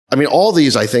 I mean, all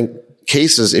these, I think,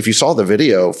 cases, if you saw the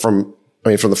video from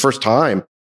the first time,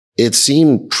 it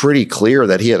seemed pretty clear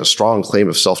that he had a strong claim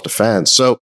of self-defense.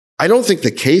 So I don't think the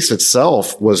case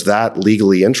itself was that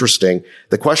legally interesting.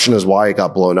 The question is why it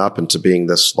got blown up into being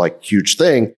this like huge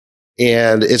thing.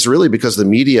 And it's really because the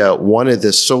media wanted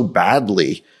this so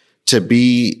badly to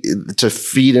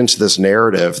feed into this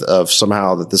narrative of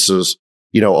somehow that this was,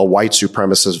 a white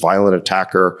supremacist, violent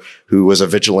attacker who was a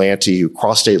vigilante who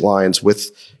crossed state lines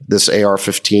with this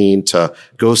AR-15 to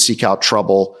go seek out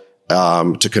trouble,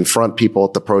 to confront people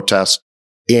at the protests.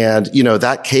 And,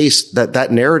 that case,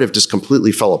 that narrative just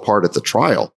completely fell apart at the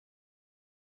trial.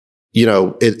 He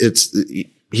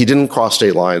didn't cross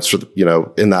state lines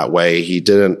in that way. He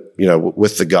didn't,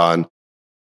 with the gun.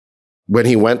 When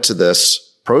he went to this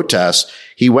protest,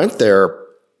 he went there.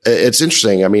 It's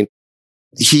interesting. I mean,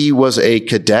 he was a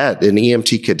cadet, an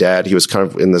EMT cadet. He was kind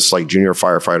of in this like junior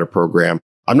firefighter program.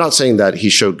 I'm not saying that he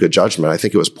showed good judgment. I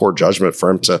think it was poor judgment for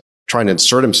him to try and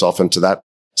insert himself into that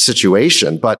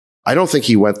situation. But I don't think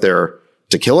he went there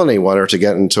to kill anyone or to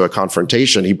get into a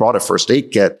confrontation. He brought a first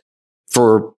aid kit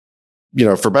for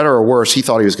better or worse. He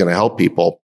thought he was going to help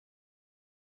people.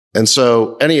 And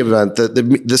so, any event,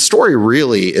 the story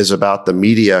really is about the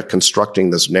media constructing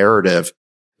this narrative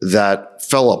that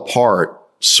fell apart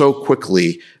so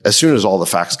quickly as soon as all the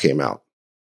facts came out.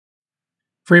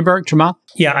 Freeberg, Chamath?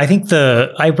 Yeah, I think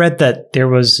I read that there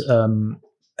was an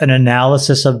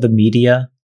analysis of the media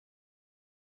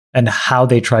and how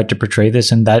they tried to portray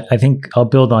this, and that I think I'll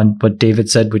build on what David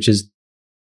said, which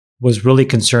was really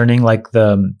concerning. Like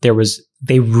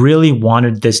they really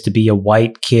wanted this to be a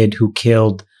white kid who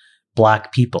killed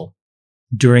black people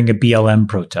during a BLM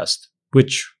protest,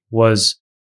 which was,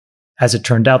 as it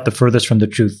turned out, the furthest from the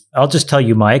truth. I'll just tell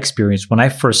you my experience. When I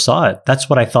first saw it, that's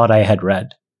what I thought I had read.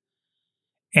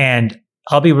 And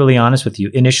I'll be really honest with you.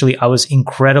 Initially, I was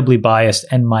incredibly biased,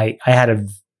 and I had a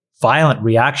violent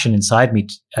reaction inside me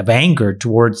of anger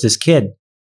towards this kid,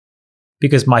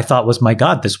 because my thought was, my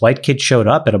God, this white kid showed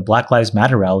up at a Black Lives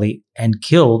Matter rally and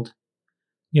killed,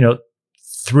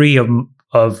 3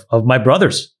 of my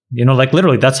brothers. Like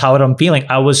literally, that's how I'm feeling.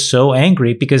 I was so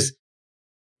angry because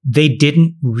they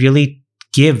didn't really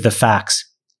give the facts.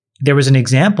 There was an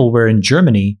example where in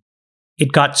Germany,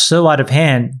 it got so out of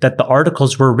hand that the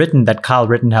articles were written that Kyle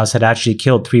Rittenhouse had actually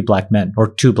killed 3 black men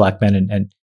or 2 black men.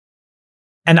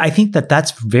 And I think that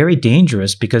that's very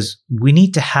dangerous, because we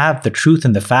need to have the truth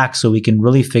and the facts so we can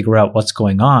really figure out what's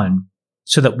going on,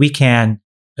 so that we can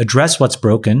address what's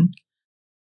broken,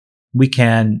 we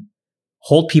can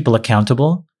hold people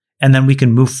accountable, and then we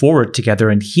can move forward together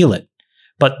and heal it.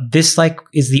 But this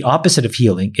is the opposite of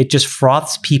healing. It just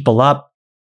froths people up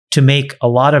to make a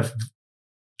lot of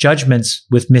judgments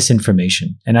with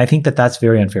misinformation. And I think that that's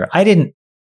very unfair. I didn't,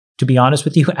 to be honest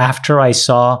with you, after I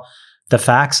saw the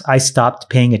facts, I stopped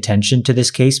paying attention to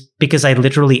this case because I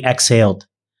literally exhaled.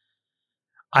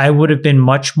 I would have been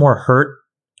much more hurt,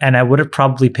 and I would have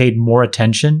probably paid more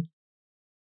attention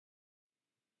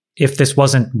if this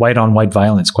wasn't white on white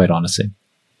violence, quite honestly.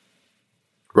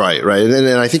 Right.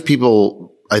 And I think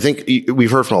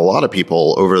we've heard from a lot of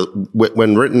people over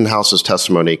when Rittenhouse's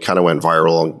testimony kind of went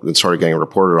viral and started getting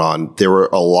reported on. There were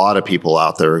a lot of people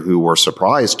out there who were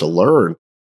surprised to learn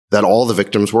that all the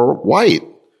victims were white,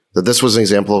 that this was an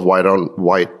example of white on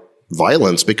white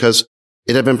violence, because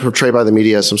it had been portrayed by the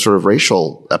media as some sort of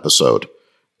racial episode.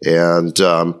 And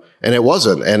it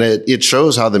wasn't. And it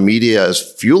shows how the media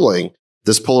is fueling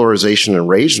this polarization and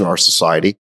rage in our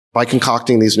society by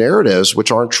concocting these narratives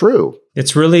which aren't true.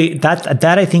 It's really that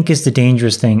I think is the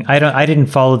dangerous thing. I didn't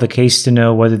follow the case to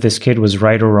know whether this kid was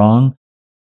right or wrong,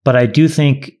 but I do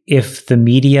think if the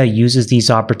media uses these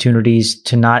opportunities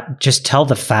to not just tell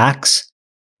the facts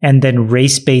and then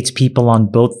race baits people on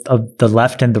both of the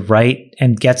left and the right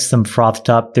and gets them frothed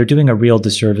up, they're doing a real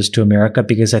disservice to America,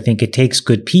 because I think it takes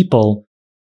good people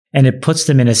and it puts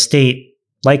them in a state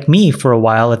like me for a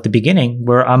while at the beginning,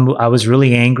 where I was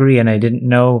really angry and I didn't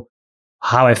know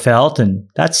how I felt. And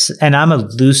I'm a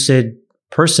lucid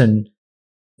person,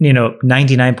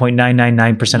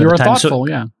 99.999% of the time. You're thoughtful,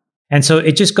 yeah. And so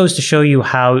it just goes to show you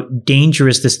how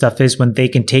dangerous this stuff is when they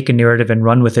can take a narrative and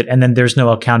run with it, and then there's no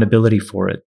accountability for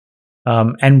it.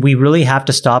 And we really have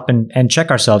to stop and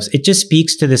check ourselves. It just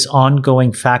speaks to this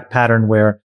ongoing fact pattern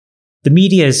where the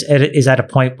media is at a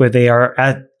point where they are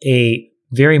at a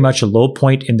very much a low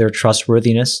point in their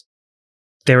trustworthiness,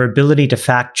 their ability to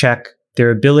fact check, their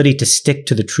ability to stick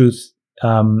to the truth.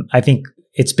 I think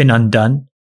it's been undone.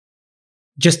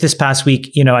 Just this past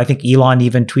week, I think Elon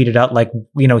even tweeted out,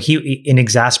 he, in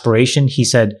exasperation, he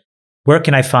said, "Where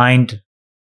can I find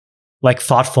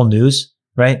thoughtful news?"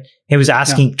 Right? He was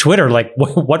asking Twitter,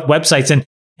 what websites,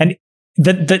 and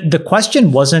the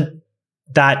question wasn't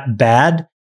that bad.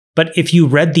 But if you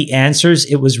read the answers,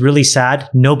 it was really sad.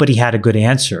 Nobody had a good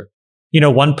answer.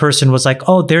 One person was like,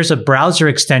 "Oh, there's a browser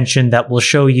extension that will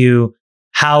show you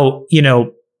how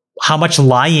much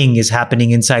lying is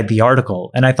happening inside the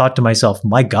article." And I thought to myself,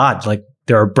 my God,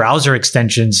 there are browser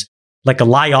extensions, like a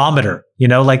lieometer,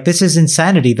 this is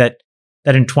insanity that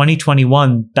in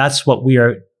 2021, that's what we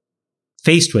are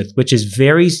faced with, which is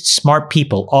very smart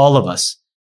people, all of us,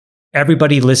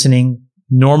 everybody listening,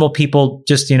 normal people,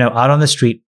 just, out on the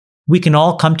street. We can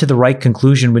all come to the right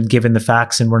conclusion when given the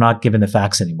facts, and we're not given the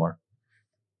facts anymore.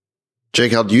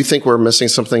 Jake, do you think we're missing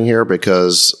something here?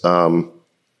 Because I know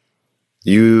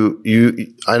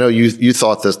you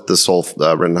thought that this whole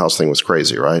Rittenhouse thing was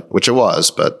crazy, right? Which it was,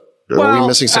 but are we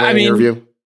missing something in your view?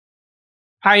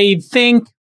 I think,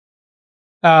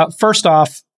 first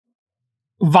off,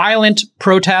 violent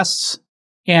protests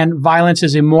and violence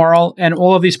is immoral. And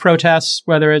all of these protests,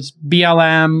 whether it's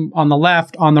BLM on the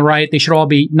left, on the right, they should all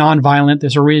be nonviolent.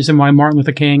 There's a reason why Martin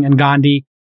Luther King and Gandhi,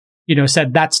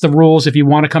 said that's the rules. If you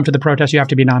want to come to the protest, you have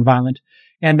to be nonviolent.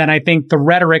 And then I think the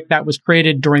rhetoric that was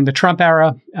created during the Trump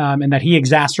era and that he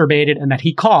exacerbated and that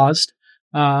he caused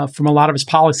from a lot of his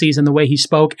policies and the way he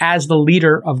spoke as the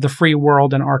leader of the free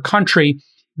world in our country,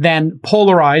 then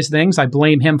polarized things. I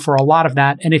blame him for a lot of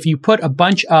that. And if you put a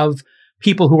bunch of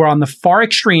people who are on the far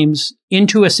extremes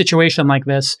into a situation like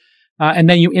this, and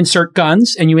then you insert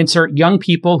guns and you insert young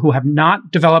people who have not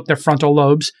developed their frontal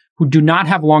lobes, who do not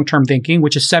have long-term thinking,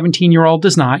 which a 17-year-old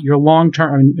does not. Your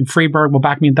long-term, and Freeberg will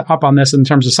back me up on this in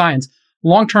terms of science,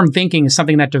 long-term thinking is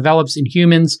something that develops in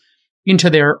humans into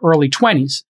their early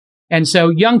 20s. And so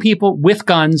young people with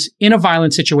guns in a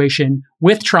violent situation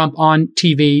with Trump on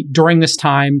TV during this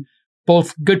time,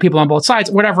 both good people on both sides,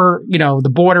 whatever,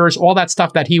 the borders, all that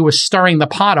stuff that he was stirring the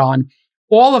pot on,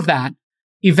 all of that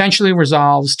eventually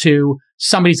resolves to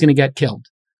somebody's going to get killed,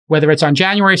 whether it's on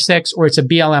January 6th or it's a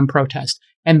BLM protest.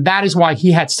 And that is why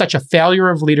he had such a failure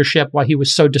of leadership, why he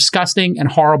was so disgusting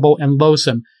and horrible and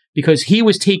loathsome, because he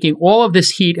was taking all of this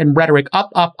heat and rhetoric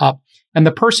up. And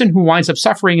the person who winds up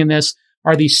suffering in this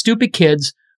are these stupid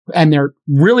kids and their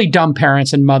really dumb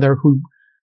parents and mother who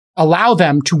allow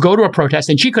them to go to a protest.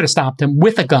 And she could have stopped them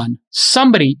with a gun.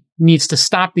 Somebody needs to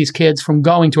stop these kids from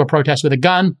going to a protest with a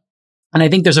gun. And I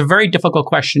think there's a very difficult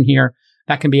question here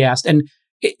that can be asked. And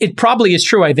it probably is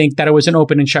true, I think, that it was an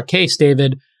open and shut case,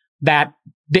 David,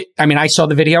 I saw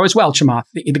the video as well, Chamath.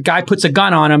 The guy puts a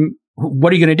gun on him.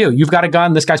 What are you going to do? You've got a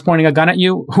gun. This guy's pointing a gun at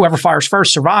you. Whoever fires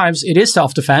first survives. It is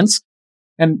self-defense.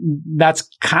 And that's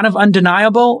kind of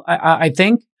undeniable, I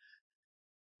think.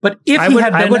 But if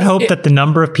I would hope that the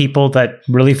number of people that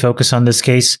really focus on this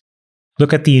case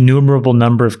look at the innumerable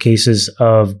number of cases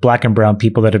of Black and brown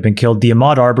people that have been killed. The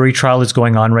Ahmaud Arbery trial is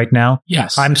going on right now.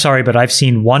 Yes. I'm sorry, but I've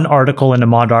seen one article in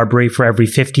Ahmaud Arbery for every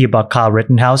 50 about Kyle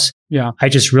Rittenhouse. Yeah. I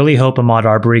just really hope Ahmaud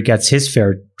Arbery gets his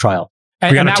fair trial.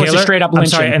 And that Taylor, was a straight up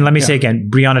lynching. I'm sorry, and let me say again,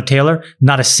 Breonna Taylor,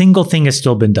 not a single thing has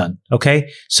still been done.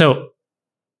 Okay? So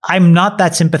I'm not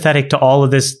that sympathetic to all of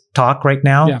this talk right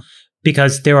now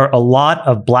because there are a lot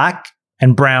of Black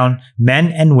and brown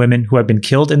men and women who have been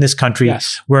killed in this country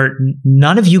where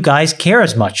none of you guys care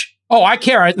as much. Oh, I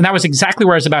care. And that was exactly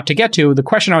where I was about to get to. The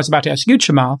question I was about to ask you,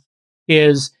 Chamath,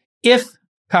 is if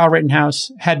Kyle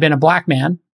Rittenhouse had been a Black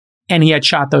man and he had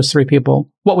shot those three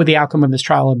people, what would the outcome of this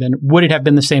trial have been? Would it have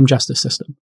been the same justice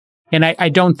system? And I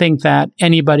don't think that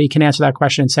anybody can answer that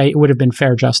question and say it would have been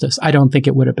fair justice. I don't think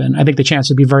it would have been. I think the chance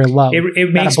would be very low.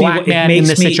 It makes a Black man in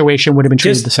this situation would have been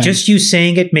treated the same. Just you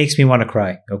saying it makes me want to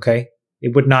cry, okay?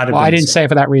 It would not have been. Well, I didn't say it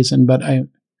for that reason, but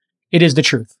it is the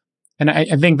truth. And I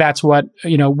think that's what,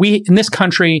 we in this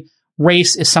country,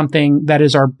 race is something that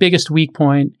is our biggest weak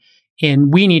point.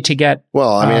 And we need to get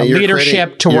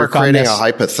leadership to work on this. You're creating a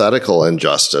hypothetical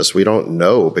injustice. We don't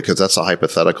know because that's a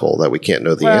hypothetical that we can't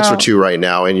know the answer to right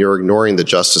now. And you're ignoring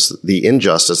the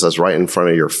injustice that's right in front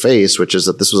of your face, which is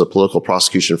that this was a political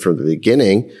prosecution from the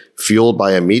beginning, fueled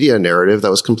by a media narrative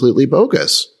that was completely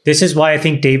bogus. This is why I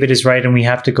think David is right. And we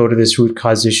have to go to this root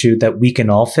cause issue that we can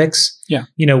all fix. Yeah.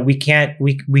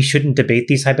 We shouldn't debate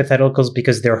these hypotheticals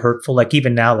because they're hurtful. Like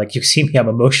even now, like you see me, I'm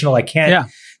emotional. I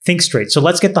can't think straight. So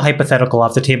let's get the hypothetical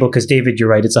off the table because David, you're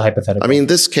right. It's a hypothetical. I mean,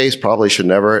 this case should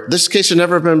never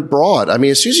have been brought. I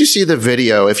mean, as soon as you see the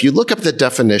video, if you look up the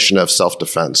definition of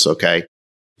self-defense, okay,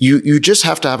 you just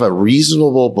have to have a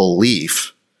reasonable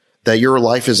belief that your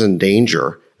life is in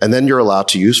danger and then you're allowed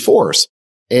to use force.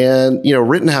 And,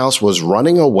 Rittenhouse was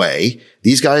running away.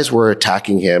 These guys were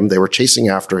attacking him. They were chasing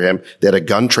after him. They had a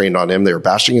gun trained on him. They were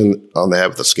bashing him on the head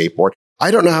with a skateboard.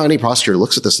 I don't know how any prosecutor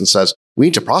looks at this and says, we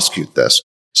need to prosecute this.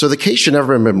 So the case should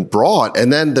never have been brought.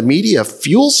 And then the media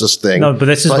fuels this thing. No, but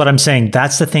this is what I'm saying.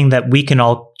 That's the thing that we can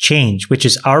all change, which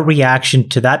is our reaction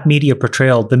to that media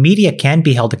portrayal. The media can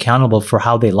be held accountable for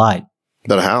how they lied.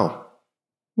 But how?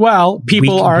 Well,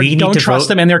 people don't trust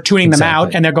them and they're tuning them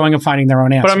out and they're going and finding their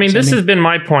own answers. But I mean, this has been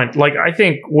my point. Like, I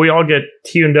think we all get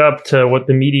tuned up to what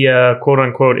the media, quote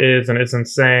unquote, is and isn't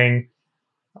saying.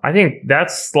 I think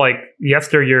that's like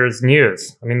yesteryear's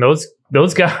news. I mean,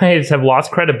 those guys have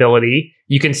lost credibility.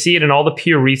 You can see it in all the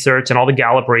Pew Research and all the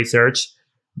Gallup research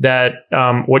that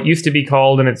what used to be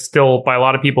called, and it's still by a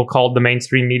lot of people called the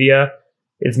mainstream media,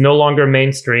 is no longer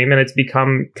mainstream, and it's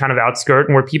become kind of outskirt.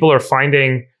 And where people are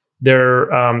finding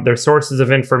their sources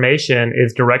of information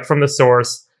is direct from the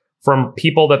source, from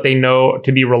people that they know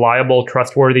to be reliable,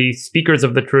 trustworthy, speakers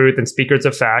of the truth and speakers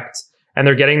of facts. And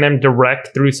they're getting them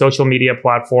direct through social media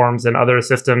platforms and other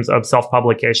systems of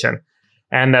self-publication.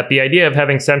 And that the idea of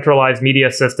having centralized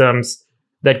media systems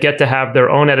that get to have their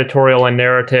own editorial and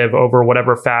narrative over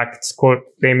whatever facts, quote,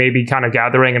 they may be kind of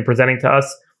gathering and presenting to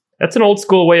us, that's an old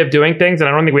school way of doing things. And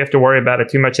I don't think we have to worry about it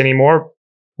too much anymore.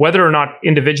 Whether or not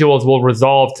individuals will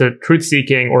resolve to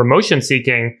truth-seeking or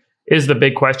emotion-seeking is the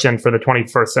big question for the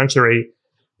 21st century.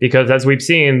 Because as we've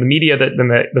seen, the media,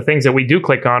 the things that we do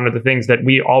click on are the things that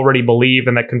we already believe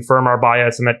and that confirm our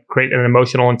bias and that create an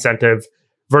emotional incentive,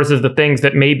 versus the things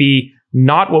that may be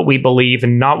not what we believe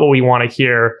and not what we want to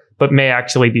hear, but may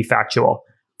actually be factual.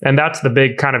 And that's the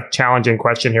big kind of challenging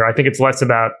question here. I think it's less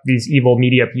about these evil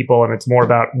media people and it's more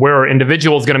about where are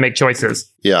individuals going to make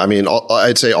choices. Yeah, I mean,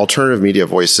 I'd say alternative media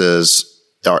voices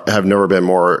have never been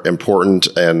more important.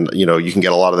 And, you can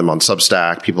get a lot of them on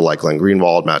Substack, people like Glenn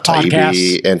Greenwald, Matt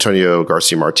Taibbi, Antonio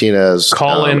Garcia Martinez. The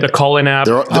Call-In app.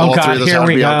 All three of those have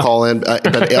to be on Call-In.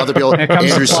 But other people,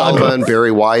 Andrew Sullivan,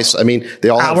 Barry Weiss, I mean, they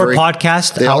all have our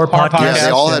podcast. Yeah, they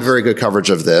all had very good coverage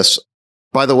of this.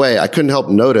 By the way, I couldn't help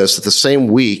notice that the same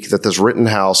week that this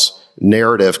Rittenhouse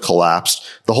narrative collapsed,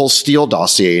 the whole Steele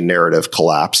dossier narrative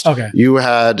collapsed. Okay. You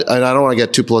had, and I don't want to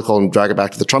get too political and drag it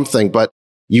back to the Trump thing, but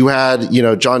you had,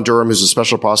 John Durham, who's a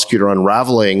special prosecutor,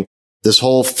 unraveling this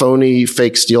whole phony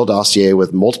fake Steele dossier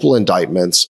with multiple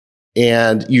indictments.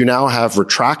 And you now have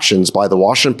retractions by the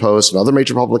Washington Post and other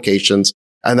major publications.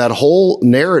 And that whole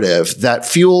narrative that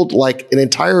fueled like an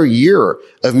entire year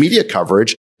of media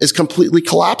coverage is completely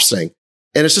collapsing.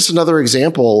 And it's just another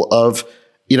example of,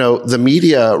 the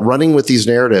media running with these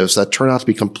narratives that turn out to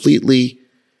be completely,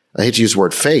 I hate to use the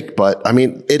word fake, but I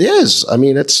mean, it is. I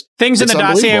mean, things in the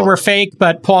dossier were fake,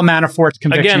 but Paul Manafort's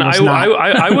conviction was not.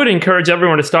 I would encourage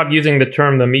everyone to stop using the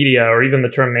term the media or even the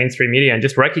term mainstream media and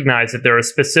just recognize that there are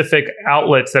specific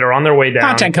outlets that are on their way down.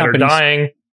 Content companies. Are dying.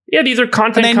 Yeah, these are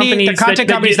content companies. The content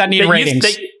companies that need ratings.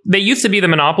 They used to be the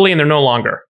monopoly and they're no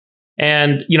longer.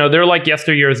 And, they're like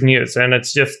yesteryear's news. And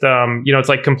it's just, it's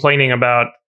like complaining about,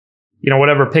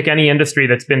 whatever, pick any industry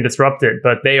that's been disrupted,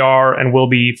 but they are and will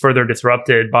be further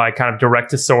disrupted by kind of direct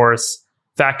to source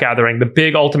fact gathering. The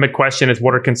big ultimate question is,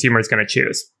 what are consumers going to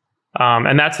choose?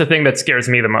 And that's the thing that scares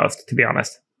me the most, to be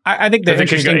honest. I think the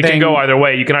interesting thing, it can go either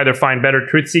way. You can either find better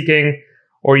truth seeking,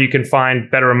 or you can find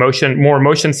more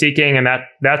emotion seeking, and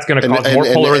that's going to cause more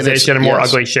polarization and more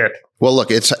ugly shit. Well,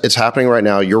 look, it's happening right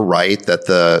now. You're right that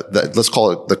the let's call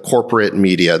it the corporate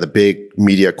media, the big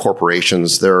media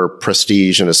corporations, their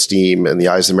prestige and esteem in the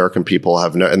eyes of the American people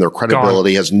and their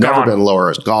credibility has never been lower.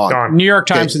 It's gone. New York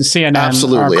Times and CNN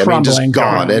absolutely. are crumbling. Just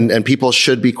gone. And people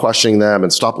should be questioning them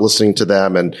and stop listening to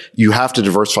them. And you have to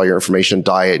diversify your information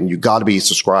diet, and you got to be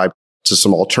subscribed to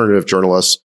some alternative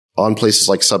journalists on places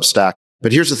like Substack.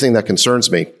 But here's the thing that concerns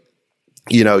me.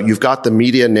 You've got the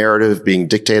media narrative being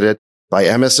dictated by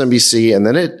MSNBC, and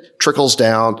then it trickles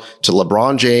down to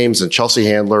LeBron James and Chelsea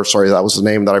Handler. Sorry, that was the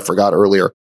name that I forgot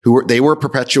earlier. They were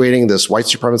perpetuating this white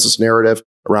supremacist narrative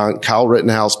around Kyle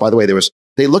Rittenhouse. By the way,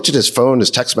 they looked at his phone, his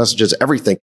text messages,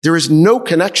 everything. There is no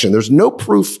connection. There's no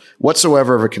proof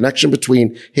whatsoever of a connection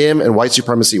between him and white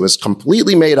supremacy. It was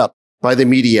completely made up by the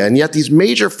media. And yet these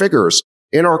major figures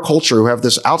in our culture who have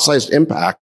this outsized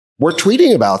impact were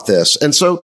tweeting about this. And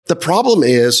so the problem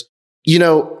is,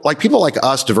 like people like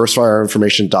us diversify our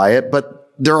information diet, but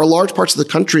there are large parts of the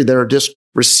country that are just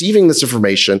receiving this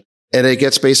information, and it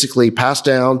gets basically passed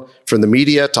down from the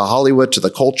media to Hollywood to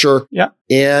the culture. Yeah.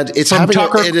 And it's from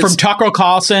Tucker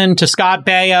Carlson to Scott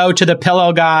Baio to the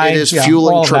pillow guy. It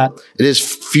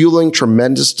is fueling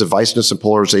tremendous divisiveness and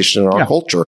polarization in our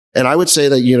culture. And I would say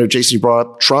that, Jason, you brought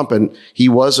up Trump, and he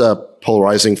was a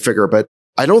polarizing figure, but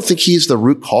I don't think he's the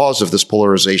root cause of this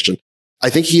polarization. I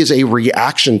think he is a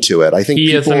reaction to it. I think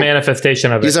he is a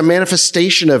manifestation of it. He's a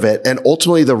manifestation of it. And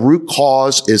ultimately, the root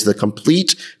cause is the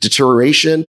complete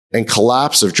deterioration and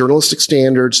collapse of journalistic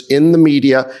standards in the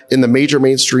media, in the major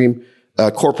mainstream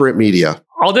corporate media.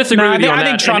 I'll disagree with you on that. I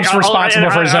think Trump's responsible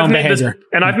for his own behavior.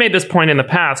 And I've made this point in the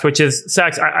past, which is,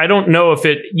 Sachs, I don't know if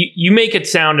you make it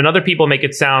sound, and other people make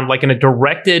it sound like a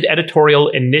directed editorial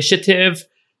initiative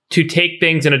to take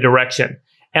things in a direction.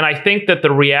 And I think that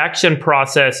the reaction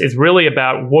process is really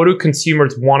about, what do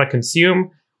consumers want to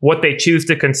consume? What they choose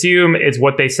to consume is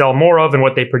what they sell more of and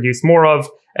what they produce more of.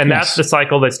 And that's the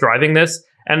cycle that's driving this.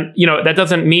 And, that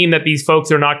doesn't mean that these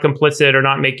folks are not complicit or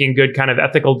not making good kind of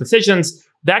ethical decisions.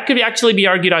 That could actually be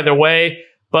argued either way.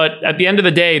 But at the end of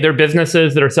the day, they're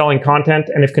businesses that are selling content.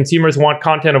 And if consumers want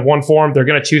content of one form, they're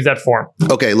going to choose that form.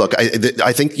 Okay, look,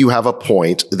 I think you have a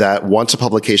point that once a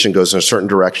publication goes in a certain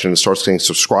direction and starts getting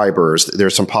subscribers,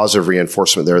 there's some positive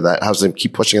reinforcement there that has them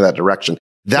keep pushing in that direction.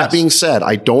 That being said,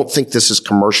 I don't think this is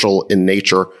commercial in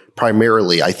nature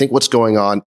primarily. I think what's going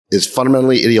on is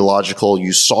fundamentally ideological.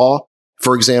 You saw,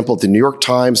 for example, the New York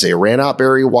Times, they ran out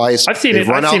Barry Weiss. I've seen it.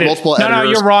 Run out multiple editors. No,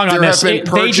 you're wrong on this. They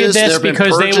did this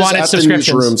because they wanted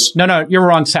subscriptions. No, you're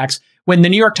wrong, Sachs. when the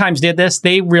New York Times did this,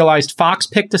 they realized Fox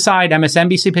picked a side,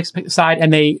 MSNBC picked a side,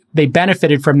 and they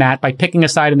benefited from that by picking a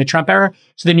side in the Trump era.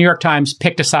 So the New York Times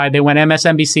picked a side. They went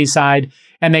MSNBC's side,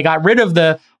 and they got rid of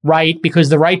the right because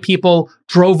the right people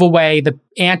drove away the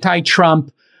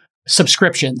anti-Trump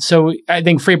subscriptions. So I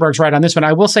think Freeberg's right on this one.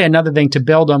 I will say another thing to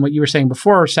build on what you were saying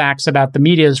before, Sachs, about the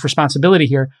media's responsibility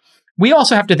here. We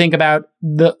also have to think about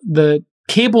the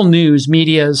cable news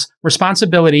media's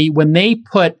responsibility when they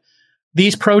put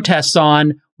these protests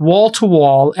on wall to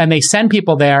wall and they send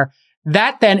people there.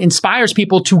 That then inspires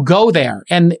people to go there.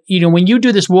 And, when you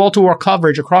do this wall to wall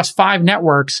coverage across 5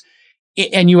 networks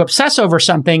and you obsess over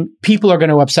something, people are going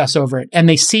to obsess over it. And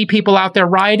they see people out there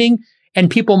rioting and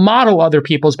people model other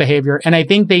people's behavior. And I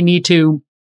think they need to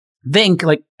think,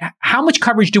 like, how much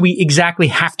coverage do we exactly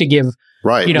have to give?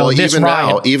 Right. Well,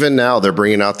 even now, they're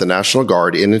bringing out the National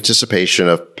Guard in anticipation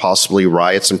of possibly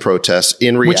riots and protests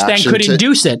in reaction, which then could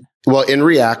induce it. Well, in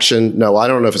reaction, no, I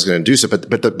don't know if it's going to induce it,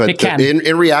 but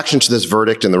in reaction to this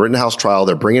verdict in the Rittenhouse trial,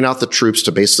 they're bringing out the troops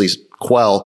to basically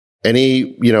quell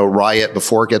any, riot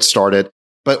before it gets started.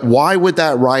 But why would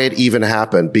that riot even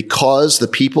happen? Because the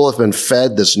people have been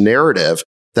fed this narrative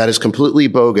that is completely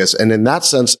bogus. And in that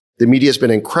sense, the media has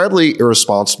been incredibly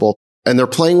irresponsible and they're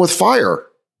playing with fire.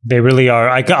 They really are.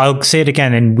 I'll say it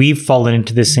again, and we've fallen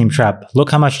into this same trap. Look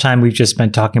how much time we've just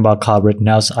spent talking about Kyle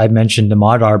Rittenhouse. I mentioned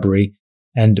Ahmaud Arbery,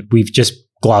 and we've just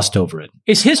glossed over it.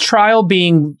 Is his trial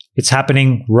It's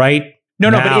happening right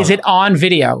now. No, but is it on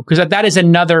video? Because that is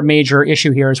another major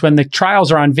issue here, is when the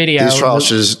trials are on video. These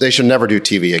trials, they should never do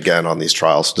TV again on these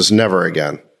trials. Just never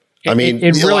again.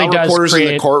 It really does reporters in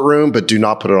the courtroom, but do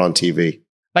not put it on TV.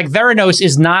 Like Theranos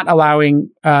is not allowing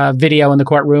video in the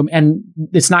courtroom, and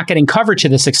it's not getting coverage to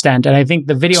this extent. And I think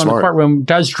the video in the courtroom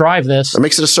does drive this. That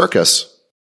makes it a circus.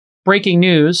 Breaking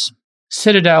news: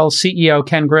 Citadel CEO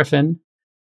Ken Griffin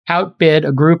outbid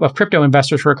a group of crypto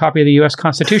investors for a copy of the U.S.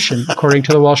 Constitution, according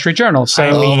to the Wall Street Journal. So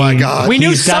oh my God, we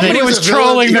knew somebody was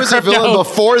trolling the crypto. He was a villain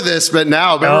before this, but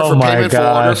now remember for payment for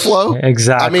order flow.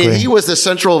 Exactly. I mean, he was the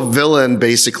central villain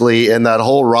basically in that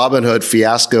whole Robinhood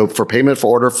fiasco for payment for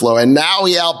order flow, and now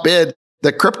he outbid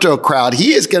the crypto crowd.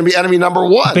 He is going to be enemy number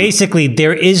one. Basically,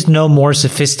 there is no more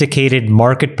sophisticated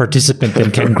market participant than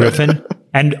Ken Griffin,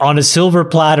 and on a silver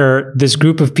platter, this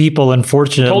group of people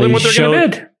unfortunately told him what they're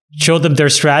going to bid. Showed them their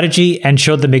strategy and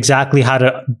showed them exactly how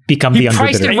to become the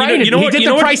underbidder. He did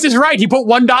the price is right. He put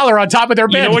 $1 on top of their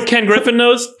bid. You know what Ken Griffin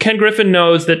knows? Ken Griffin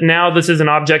knows that now this is an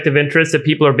object of interest that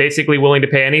people are basically willing to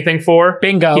pay anything for.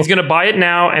 Bingo. He's going to buy it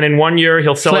now, and in 1 year,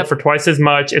 he'll sell it for twice as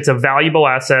much. It's a valuable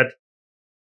asset.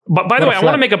 But by the way, I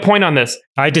want to make a point on this.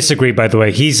 I disagree, by the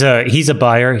way. He's a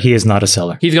buyer. He is not a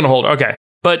seller. He's going to hold. Okay.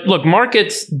 But look,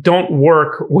 markets don't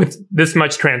work with this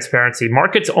much transparency.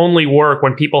 Markets only work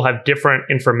when people have different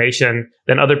information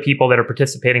than other people that are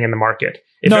participating in the market.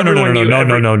 No. If everyone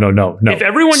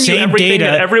knew everything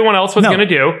that everyone else was going to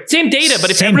do, same data,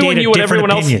 but if everyone knew what everyone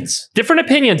else... Different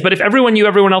opinions, but if everyone knew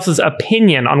everyone else's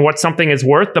opinion on what something is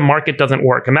worth, the market doesn't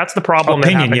work. And that's the problem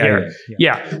that happened here.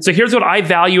 Yeah. So here's what I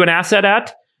value an asset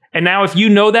at. And now if you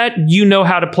know that, you know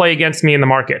how to play against me in the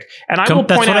market. And I will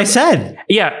point out... That's what I said.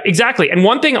 Yeah, exactly. And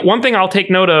one thing I'll take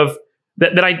note of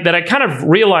that I kind of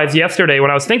realized yesterday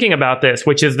when I was thinking about this,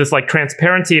 which is this like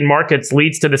transparency in markets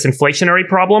leads to this inflationary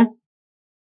problem.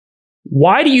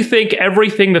 Why do you think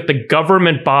everything that the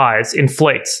government buys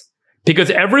inflates?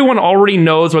 Because everyone already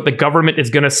knows what the government is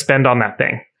going to spend on that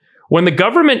thing. When the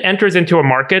government enters into a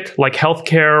market like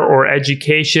healthcare or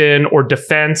education or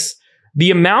defense, the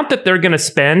amount that they're going to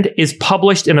spend is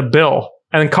published in a bill.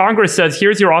 And then Congress says,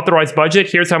 here's your authorized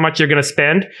budget. Here's how much you're going to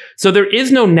spend. So there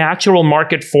is no natural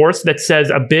market force that says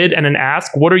a bid and an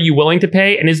ask. What are you willing to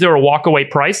pay? And is there a walkaway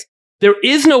price? There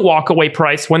is no walkaway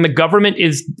price when the government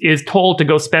is told to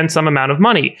go spend some amount of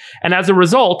money. And as a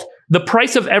result, the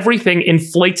price of everything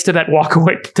inflates to that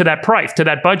walkaway, to that price, to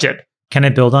that budget. Can I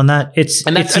build on that?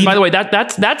 And by the way,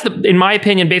 that's the, in my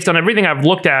opinion, based on everything I've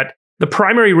looked at, the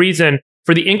primary reason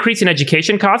for the increase in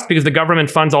education costs, because the government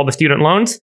funds all the student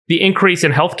loans, the increase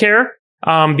in healthcare,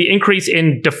 the increase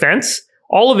in defense,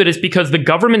 all of it is because the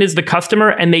government is the customer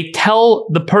and they tell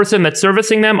the person that's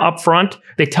servicing them up front,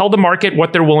 they tell the market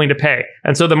what they're willing to pay.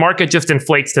 And so the market just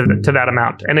inflates to that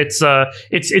amount. And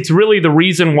it's really the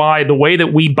reason why the way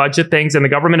that we budget things in the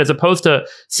government, as opposed to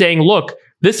saying, look,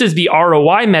 this is the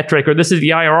ROI metric or this is the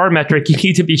IRR metric you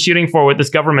need to be shooting for with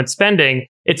this government spending.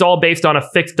 It's all based on a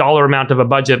fixed dollar amount of a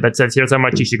budget that says, here's how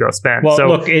much you should go spend. Well, so,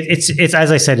 look, it's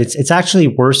as I said, it's actually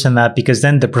worse than that, because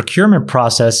then the procurement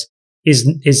process is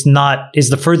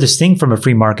the furthest thing from a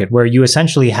free market, where you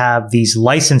essentially have these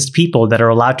licensed people that are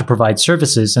allowed to provide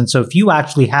services. And so if you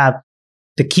actually have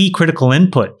the key critical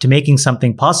input to making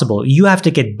something possible, you have to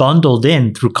get bundled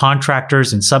in through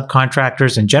contractors and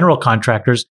subcontractors and general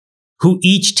contractors who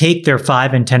each take their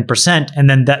 5 and 10%. And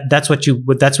then that's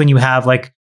when you have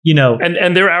like, you know,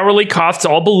 and their hourly costs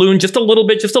all balloon just a little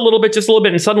bit.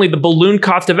 And suddenly the balloon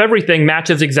cost of everything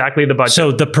matches exactly the budget.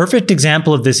 So the perfect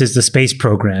example of this is the space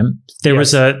program. There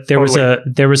was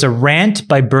a rant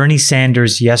by Bernie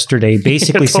Sanders yesterday,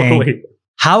 basically saying,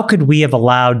 how could we have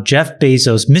allowed Jeff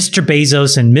Bezos, Mr.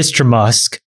 Bezos and Mr.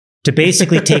 Musk to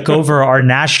basically take over our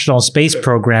national space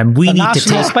program? We need to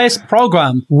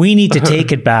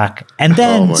take it back. And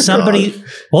then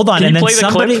hold on. And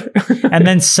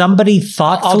then somebody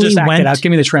thoughtfully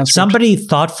give me the transcript. Somebody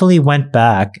thoughtfully went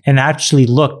back and actually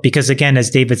looked, because again,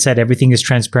 as David said, everything is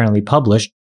transparently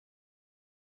published.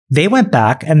 They went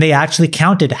back and they actually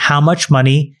counted how much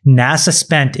money NASA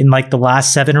spent in like the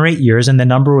last 7 or 8 years. And the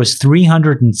number was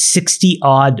 $360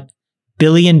 odd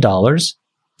billion.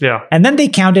 Yeah. And then they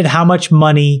counted how much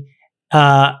money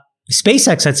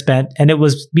SpaceX had spent. And it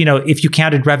was, you know, if you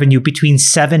counted revenue, between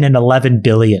 7 and 11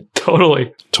 billion.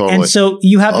 Totally. And so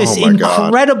you have this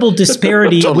incredible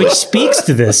disparity, which speaks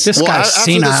to this.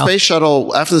 After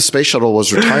the space shuttle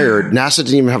was retired, NASA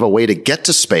didn't even have a way to get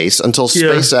to space until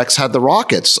SpaceX had the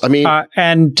rockets. I mean,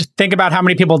 and think about how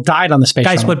many people died on the space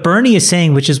shuttle. What Bernie is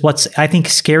saying, which is what's I think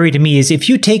scary to me, is if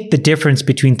you take the difference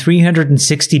between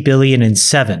 360 billion and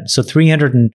 7, so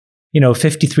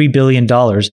 $353 billion,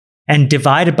 and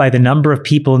divide it by the number of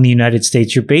people in the United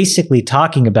States, you're basically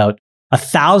talking about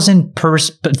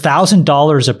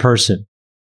 $1,000 a person.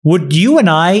 Would you and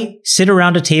I sit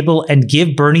around a table and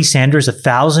give Bernie Sanders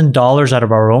 $1,000 out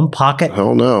of our own pocket?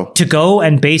 Hell no. To go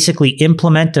and basically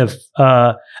implement a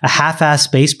half-assed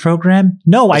space program?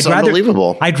 No, That's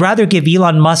unbelievable. I'd rather give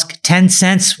Elon Musk 10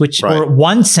 cents, or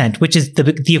 1 cent, which is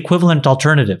the equivalent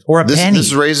alternative, or a penny.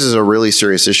 This raises a really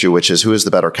serious issue, which is who is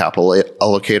the better capital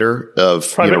allocator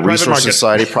of resource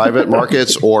society, private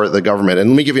markets, or the government?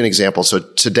 And let me give you an example. So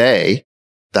today,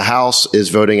 the House is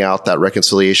voting out that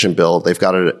reconciliation bill. They're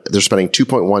spending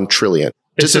 $2.1 trillion.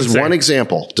 Just as one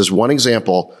example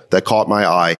that caught my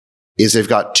eye is they've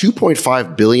got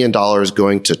 $2.5 billion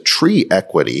going to tree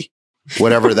equity,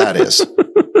 whatever that is.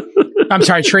 I'm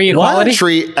sorry, tree equality?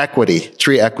 Tree equity.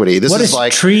 What is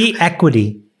like tree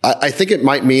equity? I think it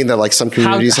might mean that like some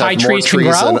communities have more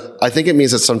trees. I think it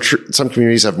means that some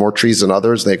communities have more trees than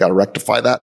others, and they've got to rectify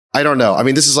that. I don't know. I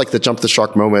mean, this is like the jump the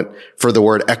shark moment for the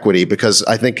word equity, because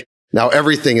I think now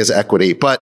everything is equity.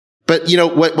 But you know,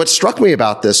 what struck me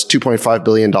about this $2.5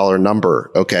 billion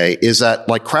number, okay, is that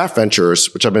like Craft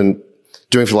Ventures, which I've been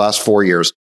doing for the last 4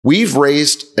 years, we've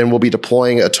raised and will be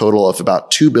deploying a total of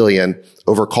about $2 billion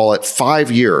over, call it 5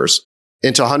 years,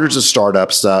 into hundreds of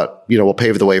startups that, you know, will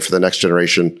pave the way for the next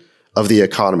generation of the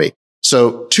economy.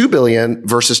 So $2 billion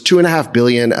versus $2.5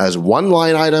 billion as one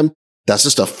line item. That's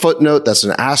just a footnote. That's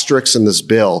an asterisk in this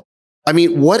bill. I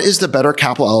mean, what is the better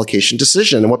capital allocation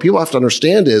decision? And what people have to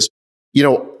understand is, you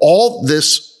know, all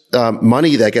this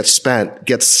money that gets spent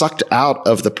gets sucked out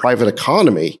of the private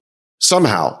economy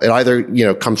somehow. It either, you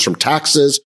know, comes from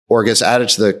taxes or gets added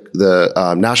to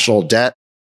the national debt.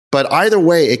 But either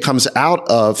way, it comes out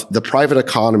of the private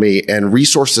economy and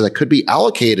resources that could be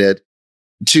allocated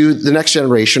to the next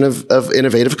generation of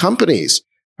innovative companies.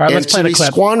 All right, and let's play to the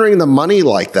clip. Squandering the money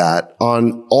like that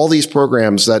on all these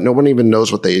programs that no one even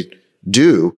knows what they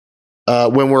do,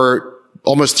 when we're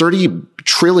almost 30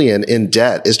 trillion in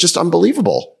debt, is just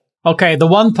unbelievable. Okay, the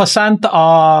 1%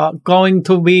 are going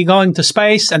to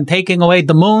space and taking away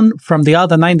the moon from the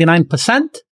other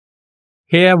 99%.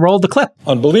 Here, roll the clip.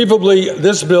 Unbelievably,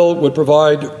 this bill would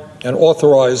provide and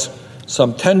authorize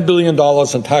some $10 billion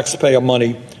in taxpayer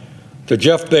money to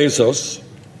Jeff Bezos,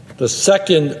 the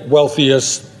second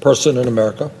wealthiest person in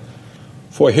America,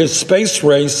 for his space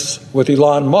race with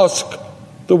Elon Musk,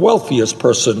 the wealthiest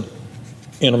person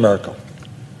in America.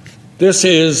 This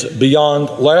is beyond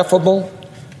laughable,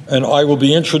 and I will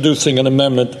be introducing an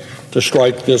amendment to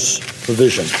strike this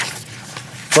provision.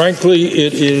 Frankly,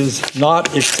 it is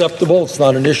not acceptable. It's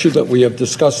not an issue that we have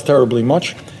discussed terribly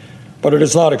much, but it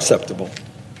is not acceptable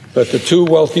that the two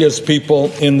wealthiest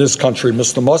people in this country,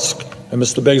 Mr. Musk and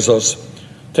Mr. Bezos,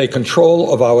 take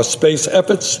control of our space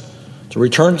efforts to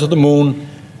return to the moon,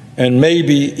 and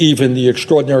maybe even the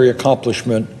extraordinary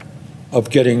accomplishment of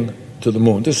getting to the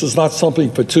moon. This is not something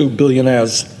for two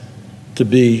billionaires to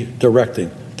be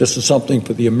directing. This is something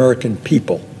for the American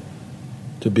people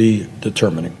to be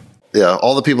determining. Yeah,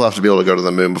 all the people have to be able to go to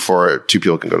the moon before two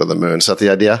people can go to the moon. Is that the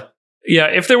idea? Yeah,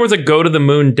 if there was a go to the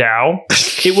moon DAO,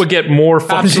 it would get more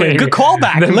funding. Good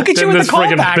callback. Look at you with the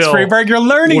callbacks, Freeberg. You're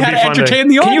learning how to entertain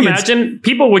the audience. Can you imagine?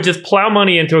 People would just plow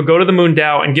money into a go to the moon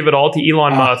DAO and give it all to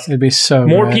Elon Musk. It'd be so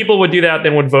more good. people would do that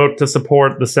than would vote to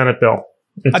support the Senate bill.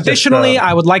 Additionally,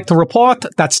 I would like to report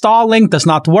that Starlink does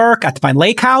not work at my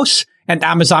lake house, and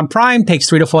Amazon Prime takes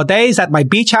 3 to 4 days at my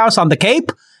beach house on the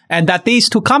Cape, and that these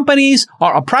two companies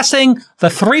are oppressing the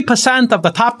 3% of the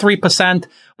top 3%,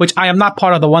 which I am not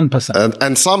part of the 1%.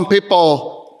 And some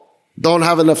people don't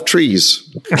have enough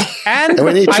trees. And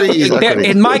we need trees.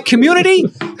 In my community,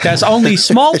 there's only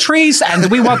small trees, and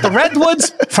we want the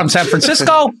redwoods from San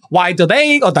Francisco. Why do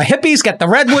they or the hippies get the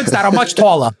redwoods that are much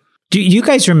taller? Do you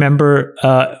guys remember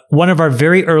one of our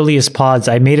very earliest pods?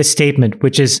 I made a statement,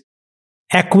 which is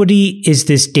equity is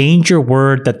this danger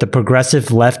word that the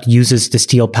progressive left uses to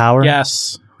steal power.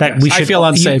 Yes. That we should, I feel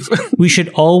unsafe. We should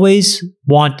always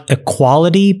want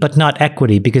equality, but not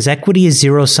equity, because equity is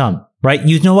zero sum, right?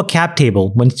 You know a cap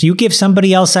table. When you give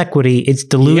somebody else equity, it's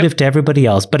dilutive to everybody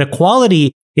else. But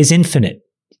equality is infinite.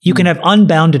 You can have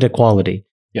unbounded equality.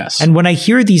 Yes. And when I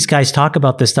hear these guys talk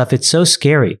about this stuff, it's so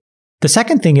scary. The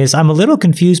second thing is I'm a little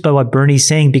confused by what Bernie's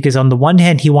saying, because on the one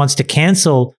hand, he wants to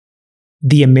cancel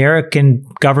the American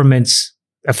government's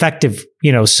effective,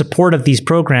 support of these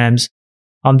programs.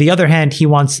 On the other hand, he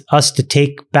wants us to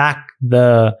take back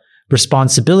the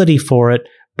responsibility for it.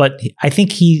 But I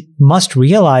think he must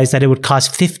realize that it would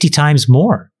cost 50 times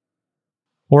more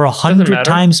or 100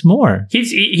 times more.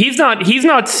 He's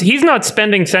not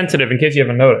spending sensitive, in case you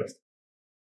haven't noticed.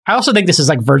 I also think this is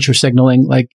like virtue signaling.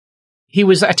 Like, he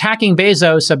was attacking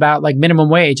Bezos about like minimum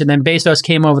wage, and then Bezos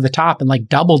came over the top and like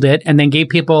doubled it and then gave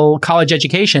people college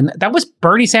education. That was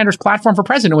Bernie Sanders' platform for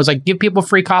president. It was like, give people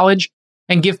free college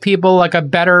and give people like a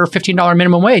better $15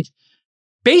 minimum wage.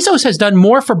 Bezos has done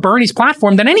more for Bernie's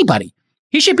platform than anybody.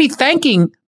 He should be telling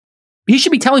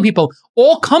people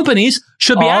all companies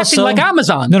should be acting like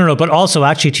Amazon. No. But also,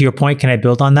 actually, to your point, can I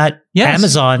build on that? Yes.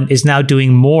 Amazon is now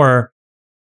doing more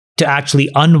to actually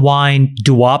unwind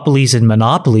duopolies and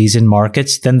monopolies in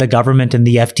markets than the government and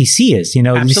the FTC is.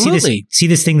 Absolutely. You see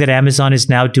this thing that Amazon is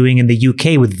now doing in the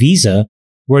UK with Visa,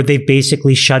 where they've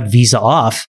basically shut Visa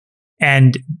off.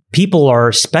 And people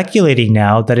are speculating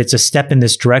now that it's a step in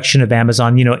this direction of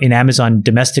Amazon. In Amazon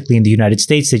domestically in the United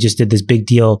States, they just did this big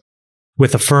deal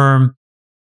with a firm.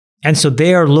 And so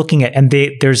they are looking at, and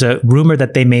there's a rumor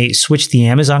that they may switch the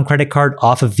Amazon credit card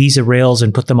off of Visa rails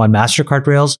and put them on MasterCard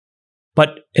rails.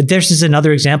 But this is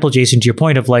another example, Jason, to your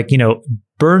point of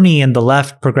Bernie and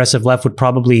the progressive left would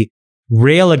probably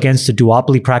rail against the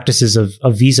duopoly practices of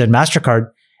Visa and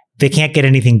MasterCard. They can't get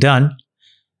anything done.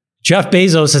 Jeff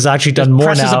Bezos has actually done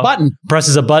more now.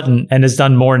 Presses a button and has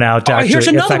done more now to actually here's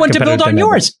another one to build on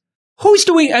yours. Who's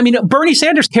doing, Bernie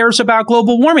Sanders cares about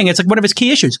global warming. It's like one of his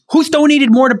key issues. Who's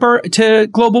donated more to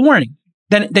global warming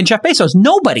than Jeff Bezos?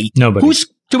 Nobody. Who's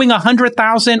doing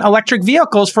 100,000 electric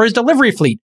vehicles for his delivery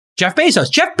fleet? Jeff Bezos.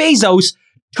 Jeff Bezos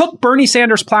took Bernie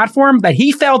Sanders' platform that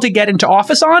he failed to get into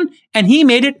office on, and he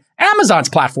made it Amazon's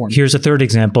platform. Here's a third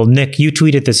example. Nick, you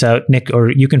tweeted this out,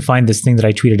 or you can find this thing that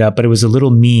I tweeted out, but it was a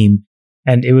little meme,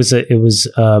 and it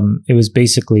was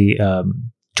basically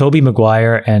Tobey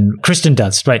Maguire and Kristen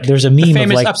Dunst. Right? There's a meme the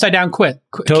famous of upside down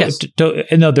kiss.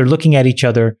 No, they're looking at each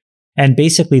other. And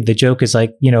basically the joke is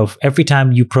every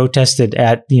time you protested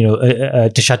at,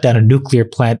 to shut down a nuclear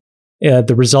plant,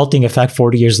 the resulting effect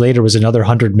 40 years later was another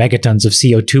 100 megatons of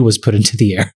CO2 was put into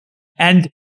the air. And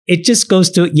it just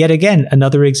goes to, yet again,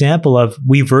 another example of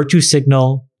we virtue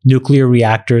signal nuclear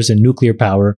reactors and nuclear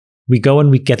power. We go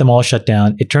and we get them all shut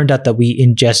down. It turned out that we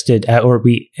ingested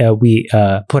we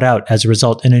put out as a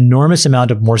result an enormous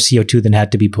amount of more CO2 than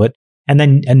had to be put.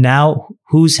 And now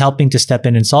who's helping to step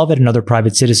in and solve it? Another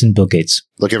private citizen, Bill Gates.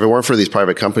 Look, if it weren't for these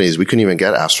private companies, we couldn't even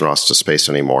get astronauts to space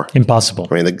anymore. Impossible.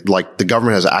 The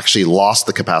government has actually lost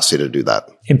the capacity to do that.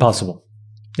 Impossible.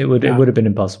 It would have been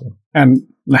impossible. And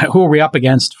who are we up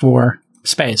against for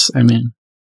space?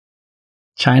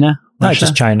 China? Not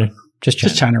just China. Just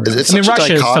China. Really. It's such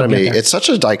a dichotomy. It's such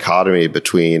a dichotomy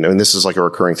between, this is like a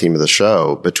recurring theme of the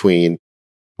show, between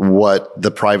what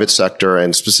the private sector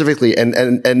and specifically,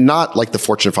 and not like the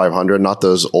Fortune 500, not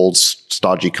those old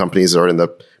stodgy companies that are in the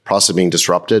process of being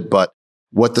disrupted, but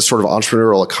what the sort of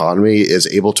entrepreneurial economy is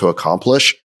able to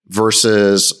accomplish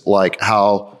versus like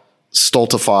how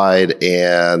stultified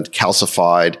and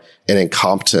calcified and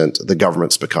incompetent the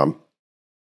government's become.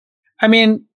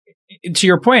 To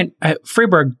your point,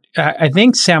 Freeberg, I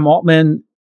think Sam Altman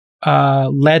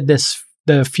led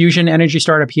the fusion energy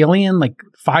startup Helion, like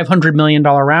 $500 million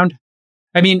round.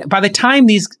 By the time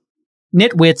these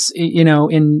nitwits,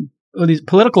 in these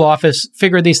political office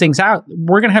figure these things out,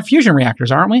 we're going to have fusion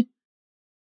reactors, aren't we?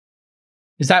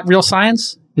 Is that real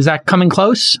science? Is that coming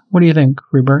close? What do you think,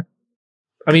 Rebirth?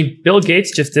 I mean, Bill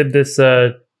Gates just did this,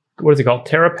 what is it called?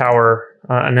 TerraPower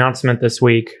announcement this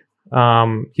week.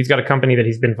 He's got a company that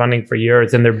he's been funding for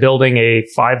years, and they're building a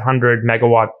 500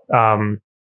 megawatt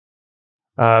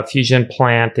fusion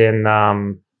plant in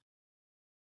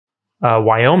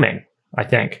Wyoming, I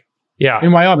think. Yeah.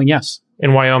 In Wyoming, yes.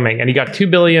 In Wyoming. And he got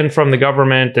 $2 billion from the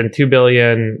government and $2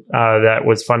 billion that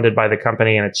was funded by the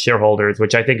company and its shareholders,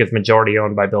 which I think is majority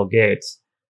owned by Bill Gates.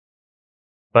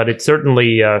 But it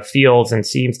certainly feels and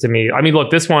seems to me, I mean, look,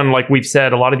 this one, like we've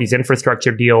said, a lot of these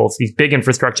infrastructure deals, these big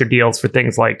infrastructure deals for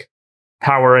things like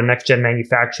power and next gen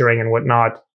manufacturing and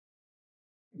whatnot,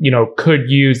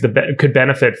 could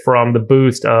benefit from the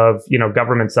boost of,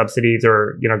 government subsidies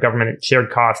or, government shared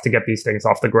costs to get these things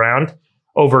off the ground.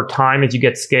 Over time, as you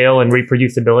get scale and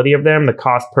reproducibility of them, the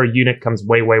cost per unit comes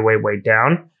way, way, way, way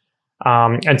down.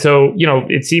 And so,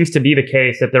 it seems to be the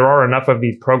case that there are enough of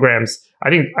these programs.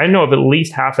 I know of at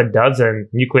least half a dozen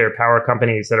nuclear power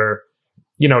companies that are,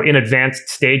 in advanced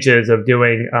stages of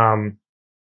doing,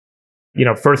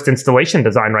 first installation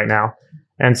design right now.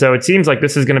 And so it seems like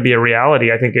this is going to be a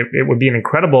reality. I think it would be an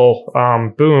incredible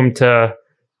boom to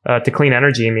clean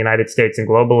energy in the United States and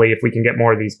globally if we can get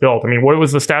more of these built. I mean, what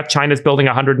was the stat? China's building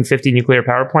 150 nuclear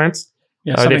power plants.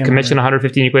 Yeah, they've commissioned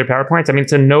 150 nuclear power plants. I mean,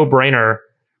 it's a no-brainer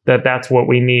that that's what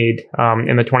we need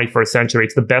in the 21st century.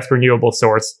 It's the best renewable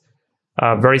source,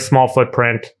 very small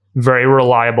footprint, very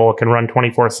reliable, can run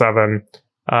 24/7.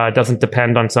 Doesn't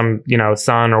depend on some,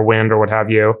 sun or wind or what have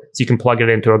you. So you can plug it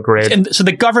into a grid. And so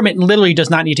the government literally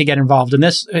does not need to get involved in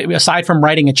this, aside from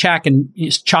writing a check and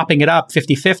chopping it up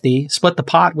 50-50, split the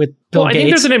pot with Bill Gates. I think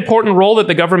there's an important role that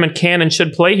the government can and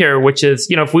should play here, which is,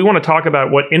 if we want to talk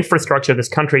about what infrastructure this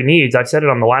country needs, I've said it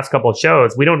on the last couple of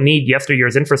shows, we don't need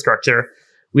yesteryear's infrastructure.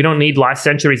 We don't need last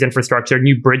century's infrastructure,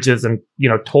 new bridges and,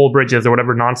 toll bridges or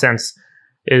whatever nonsense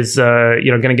is,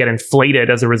 going to get inflated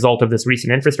as a result of this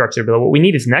recent infrastructure bill. What we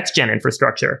need is next gen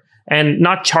infrastructure and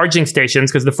not charging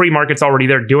stations because the free market's already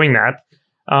there doing that.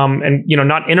 And,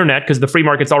 not internet because the free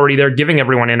market's already there giving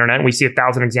everyone internet. And we see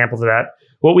 1,000 examples of that.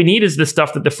 What we need is the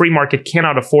stuff that the free market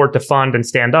cannot afford to fund and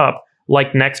stand up,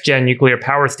 like next gen nuclear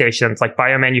power stations, like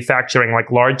biomanufacturing, like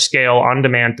large scale on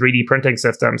demand 3D printing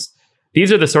systems.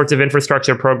 These are the sorts of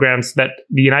infrastructure programs that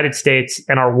the United States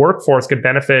and our workforce could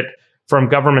benefit from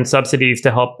government subsidies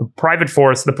to help the private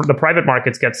force, the private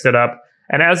markets get stood up.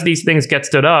 And as these things get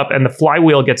stood up and the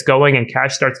flywheel gets going and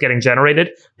cash starts getting generated,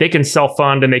 they can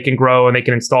self-fund and they can grow and they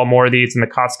can install more of these and the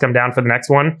costs come down for the next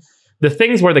one. The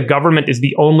things where the government is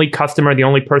the only customer, the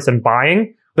only person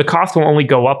buying, the cost will only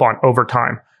go up on over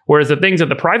time. Whereas the things that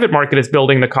the private market is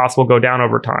building, the cost will go down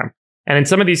over time. And in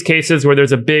some of these cases where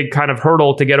there's a big kind of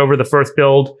hurdle to get over the first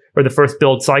build or the first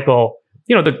build cycle,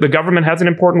 the government has an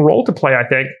important role to play, I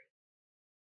think.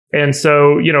 And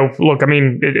so, look, I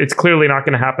mean, it's clearly not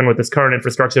going to happen with this current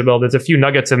infrastructure bill. There's a few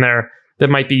nuggets in there that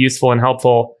might be useful and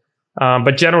helpful.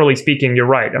 But generally speaking, you're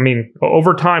right. I mean,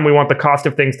 over time, we want the cost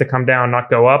of things to come down, not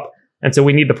go up. And so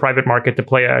we need the private market to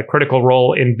play a critical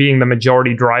role in being the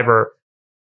majority driver,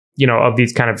 of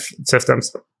these kind of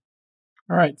systems.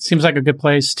 All right. Seems like a good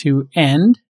place to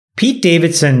end. Pete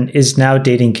Davidson is now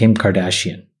dating Kim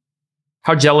Kardashian.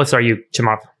 How jealous are you,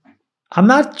 Chamath? I'm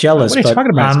not jealous. What are you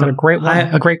talking about? It's got a great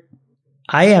one.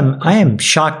 I am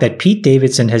shocked that Pete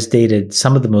Davidson has dated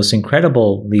some of the most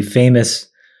incredibly famous,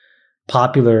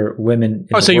 popular women.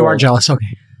 So you are jealous?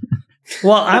 Okay.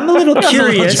 Well, I'm a little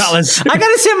curious. I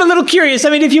gotta say, I'm a little curious. I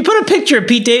mean, if you put a picture of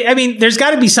Pete Davidson, there's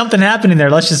got to be something happening there.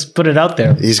 Let's just put it out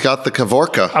there. He's got the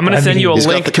Kavorka. I'm going to send you a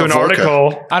link to an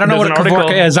article. I don't know what a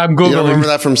Kavorka is. I'm Googling. You don't remember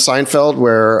that from Seinfeld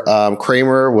where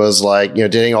Kramer was like,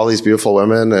 dating all these beautiful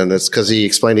women, and it's because he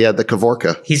explained he had the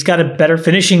Kavorka. He's got a better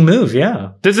finishing move,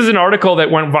 yeah. This is an article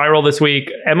that went viral this week.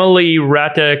 Emily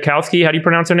Ratajkowski, how do you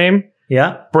pronounce her name?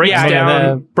 Yeah.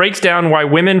 Breaks down why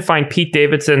women find Pete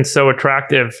Davidson so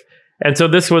attractive. And so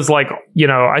this was like,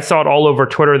 I saw it all over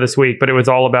Twitter this week, but it was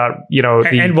all about,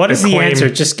 And what is the answer?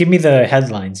 Just give me the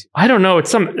headlines. I don't know.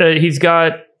 It's he's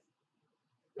got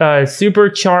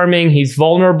super charming. He's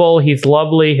vulnerable. He's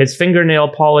lovely. His fingernail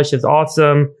polish is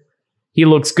awesome. He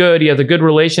looks good. He has a good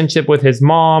relationship with his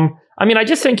mom. I mean, I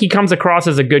just think he comes across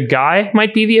as a good guy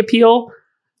might be the appeal.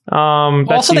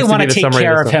 Also, they want to take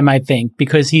care of him, I think,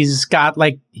 because he's got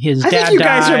like his dad. I think you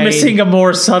guys are missing a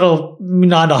more subtle,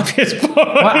 non-obvious point.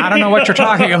 Well, I don't know what you're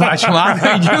talking about,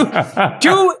 Chamath.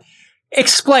 Do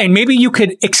explain. Maybe you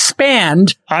could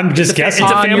expand. I'm just guessing.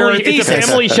 It's a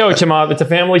family show, Chamath. It's a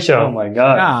family show. Oh my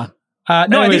god.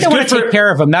 No, I think they want to take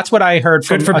care of him. That's what I heard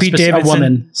from for Pete a Davidson.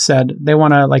 woman said. They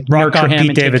want to like Rock nurture on him Pete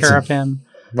and Davidson. take care of him.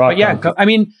 Rock But yeah, on. I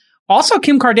mean, also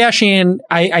Kim Kardashian,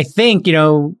 I think,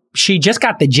 she just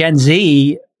got the Gen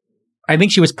Z. I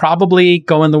think she was probably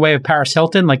going the way of Paris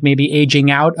Hilton, like maybe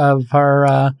aging out of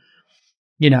her,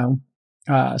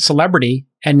 celebrity.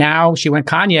 And now she went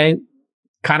Kanye,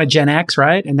 kind of Gen X,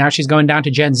 right? And now she's going down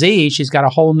to Gen Z. She's got a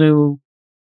whole new.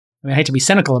 I mean, I hate to be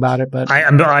cynical about it, but I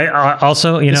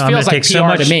also, I'm going to take so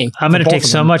much. I'm going to take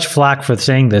so much flack for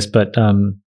saying this, but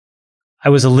I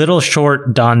was a little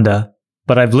short Donda,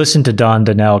 but I've listened to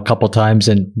Donda now a couple times,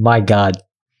 and my God,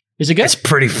 is it good? It's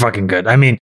pretty fucking good. I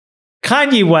mean,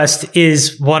 Kanye West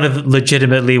is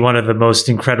legitimately one of the most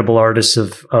incredible artists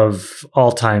of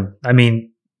all time. I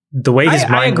mean, the way his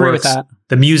mind works,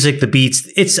 the music, the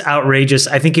beats, it's outrageous.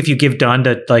 I think if you give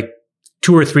Donda like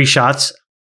 2 or 3 shots.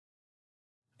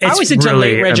 I was into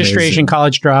really Late Registration, amazing.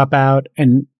 College Dropout,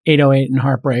 and 808 and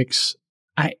Heartbreaks.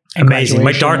 Amazing.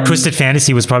 My Dark Twisted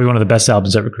Fantasy was probably one of the best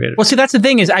albums ever created. Well, see, that's the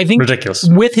thing is, I think ridiculous.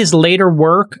 With his later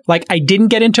work, like I didn't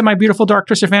get into My Beautiful Dark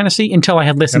Twisted Fantasy until I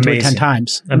had listened to it 10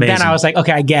 times. Amazing. Then I was like,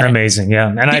 okay, I get it. Amazing, yeah.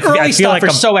 And the early I feel stuff like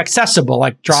is so accessible,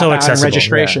 like Dropout and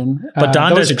Registration. Yeah. But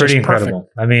Donda is pretty incredible.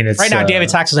 I mean, it's right now.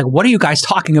 David Sachs is like, "What are you guys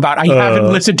talking about? I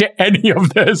haven't listened to any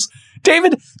of this."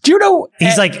 David, do you know?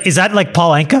 He's like, "Is that like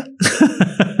Paul Anka?"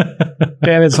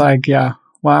 David's like, "Yeah,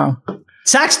 wow."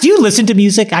 Sachs, do you listen to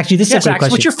music? Actually, this is a good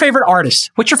question. What's your favorite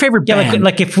artist? What's your favorite band?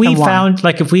 Like if we found,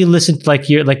 like if we listened, like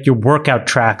your workout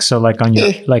tracks, so like on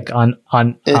your, like on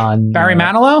Barry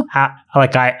Manilow,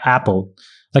 Apple.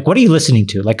 Like, what are you listening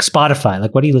to? Like Spotify.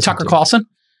 Like, what are you listening to? Tucker Carlson.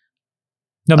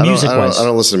 No, music-wise. I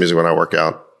don't listen to music when I work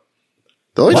out.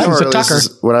 The only time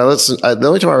the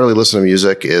only time I really listen to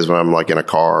music is when I'm like in a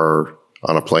car or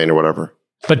on a plane or whatever.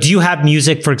 But do you have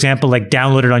music, for example, like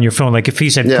downloaded on your phone? Like if he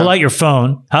said, pull out your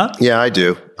phone, huh? Yeah, I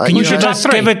do. Can you just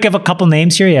give a couple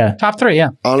names here? Yeah. Top 3, yeah.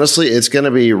 Honestly, it's going to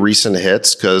be recent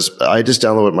hits because I just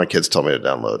download what my kids tell me to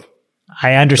download.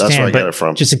 I understand. That's where I get it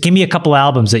from. Just give me a couple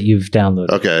albums that you've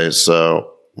downloaded. Okay,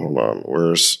 so hold on.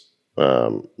 Where's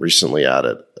recently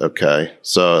added? Okay,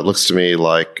 so it looks to me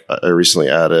like I recently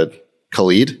added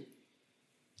Khalid.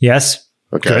 Yes.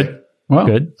 Okay. Good. Wow.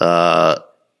 Good.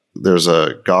 There's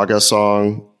a Gaga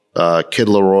song, Kid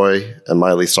Laroi and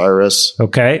Miley Cyrus.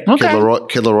 Okay. Kid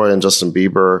Laroi and Justin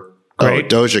Bieber.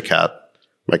 Great. Oh, Doja Cat.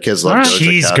 My kids love Doja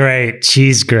Cat.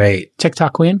 She's great.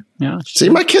 TikTok queen. Yeah. See,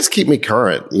 my kids keep me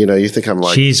current. You think I'm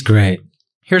like... She's great.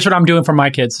 Here's what I'm doing for my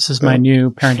kids. This is my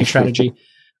new parenting strategy.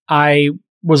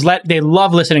 They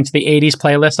love listening to the 80s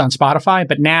playlist on Spotify,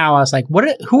 but now I was like,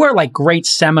 who are like great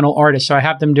seminal artists? So I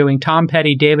have them doing Tom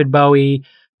Petty, David Bowie,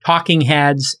 Talking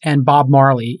Heads, and Bob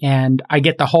Marley. And I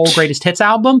get the whole Greatest Hits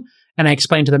album and I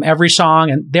explain to them every song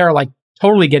and they're like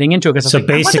totally getting into it because I want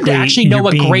them to actually know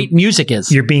what great music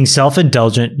is. You're being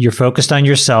self-indulgent. You're focused on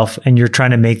yourself and you're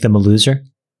trying to make them a loser.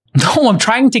 No, I'm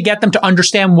trying to get them to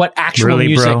understand what actual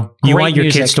music. Bro? You want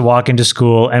your kids to walk into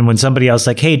school, and when somebody else is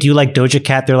like, "Hey, do you like Doja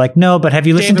Cat?" They're like, "No, but have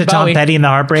you listened to Tom Petty and the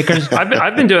Heartbreakers?"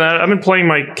 I've been doing that. I've been playing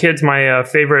my kids my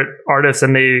favorite artist,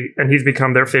 and he's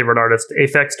become their favorite artist.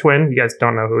 Aphex Twin. You guys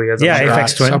don't know who he is. Yeah,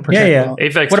 Aphex Twin.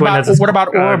 Aphex Twin has this what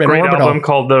about Orbital? Great album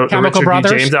called the Richard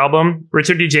Brothers? D. James album.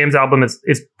 Richard D. James album is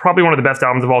probably one of the best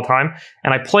albums of all time.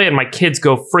 And I play it, and my kids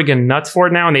go friggin' nuts for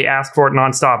it now, and they ask for it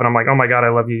nonstop. And I'm like, oh my God,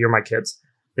 I love you. You're my kids.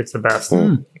 It's the best.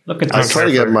 Look at I'm trying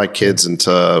to get my kids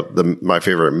into my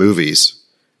favorite movies,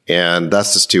 and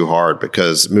that's just too hard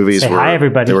because movies they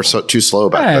were too slow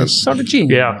back then. So did Gene.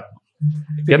 Yeah,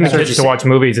 getting the kids to watch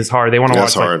movies is hard. They want to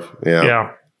watch. That's hard.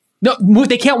 Yeah. No,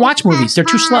 they can't watch movies. They're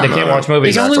too slow. They can't watch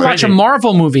movies. They can only watch a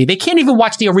Marvel movie. They can't even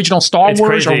watch the original Star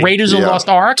Wars or Raiders of the Lost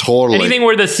Ark. Totally. Anything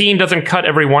where the scene doesn't cut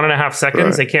every 1.5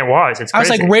 seconds, they can't watch. It's crazy. I was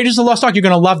like, Raiders of the Lost Ark, you're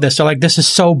going to love this. They're like, this is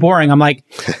so boring. I'm like...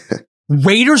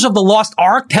 Raiders of the Lost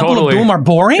Ark, Temple of Doom are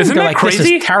boring. Isn't They're that like, crazy?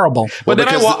 This is terrible. Well, but then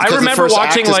I remember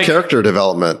watching like character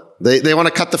development. They want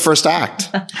to cut the first act.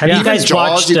 Have you guys Jaws?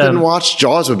 watched? You couldn't watch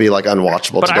Jaws. Would be like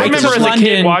unwatchable. But I remember as a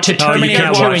kid watching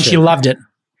Terminator 2, and she loved it.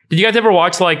 Did you guys ever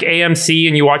watch like AMC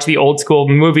and you watch the old school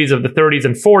movies of the 30s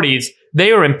and 40s?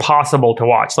 They are impossible to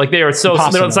watch. Like they are so.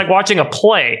 It's like watching a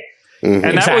play. Mm-hmm.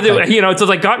 And that was, it's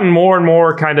like gotten more and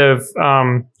more kind of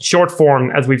short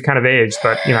form as we've kind of aged.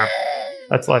 But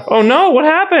that's life. Oh no! What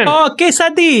happened? Oh,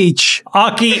 quesadich.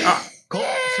 Aki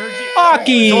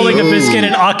holding a biscuit,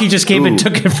 and Aki just came and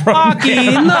took it from Aki,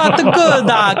 not good,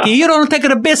 Aki. You don't take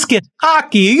a biscuit.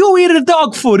 Aki, you eat a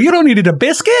dog food. You don't eat a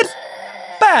biscuit.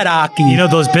 Bad Aki. You know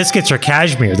those biscuits are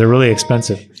cashmere. They're really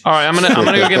expensive. All right, I'm gonna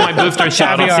go get my booster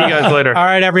shot. I'll see you guys later. All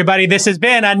right, everybody. This has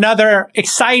been another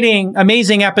exciting,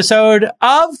 amazing episode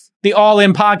of the All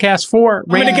In Podcast for.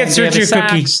 I'm gonna get Sergio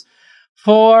cookies.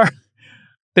 for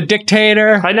the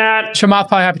dictator, Hi, Nat. Chamath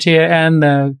Palihapitiya, and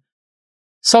the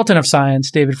Sultan of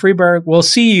Science, David Freeberg. We'll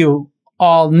see you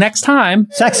all next time.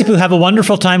 Saxipu, have a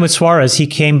wonderful time with Suarez. He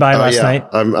came by last night.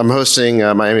 I'm hosting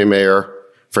Miami Mayor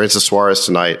Francis Suarez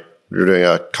tonight. We're doing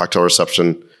a cocktail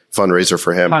reception fundraiser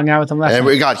for him. Hung out with him last night.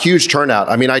 We got huge turnout.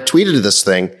 I mean, I tweeted this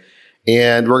thing,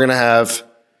 and we're going to have,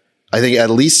 I think, at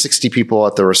least 60 people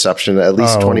at the reception, at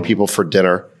least 20 people for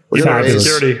dinner. We're going to raise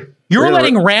Security. You're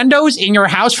letting randos in your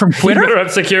house from You Twitter? better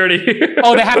have security.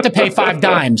 Oh, they have to pay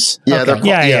 $5. Yeah, Okay.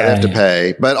 they have to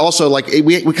pay. But also, like,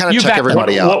 we kind of check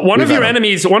everybody out. One of your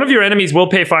enemies will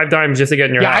pay $5 just to get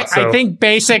in your house. I think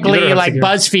basically like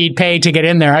BuzzFeed paid to get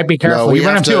in there. I'd be careful. No, we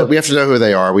have to know who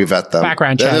they are. We vet them.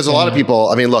 Background check. And there's a lot of people.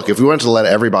 I mean, look, if we wanted to let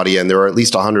everybody in, there were at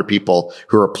least 100 people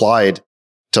who replied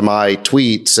to my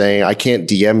tweet saying, I can't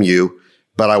DM you,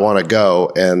 but I want to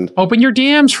go. And open your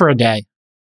DMs for a day.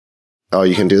 Oh,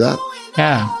 you can do that?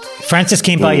 Yeah. Francis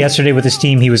came by yesterday with his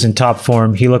team. He was in top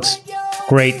form. He looks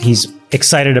great. He's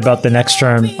excited about the next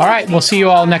term. All right. We'll see you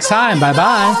all next time.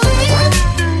 Bye-bye.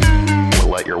 We'll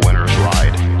let your winners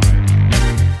ride.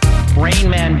 Rain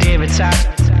Man David Sack.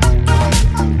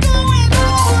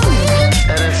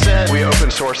 And instead, we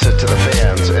open source it to the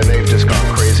fans, and they've just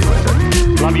gone crazy with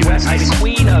it. Love you, West. The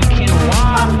Queen of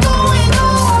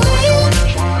Quinoa.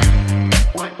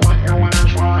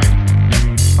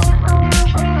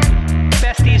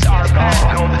 Besties are back.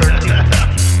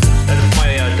 That is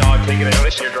my dog taking a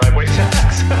notice in your driveway.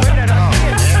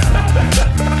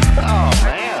 Oh,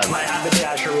 man. My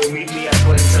haberdasher will meet me at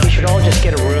Clinton. We should all just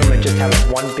get a room and just have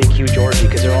one big huge orgy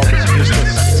because they're all just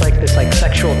useless. It's like this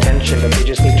sexual tension that they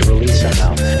just need to release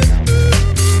somehow.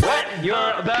 Wet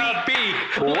your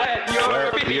beak. Wet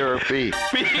your beak. Your feet.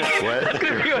 That's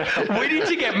gonna be we need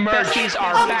to get merch. Besties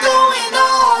are back.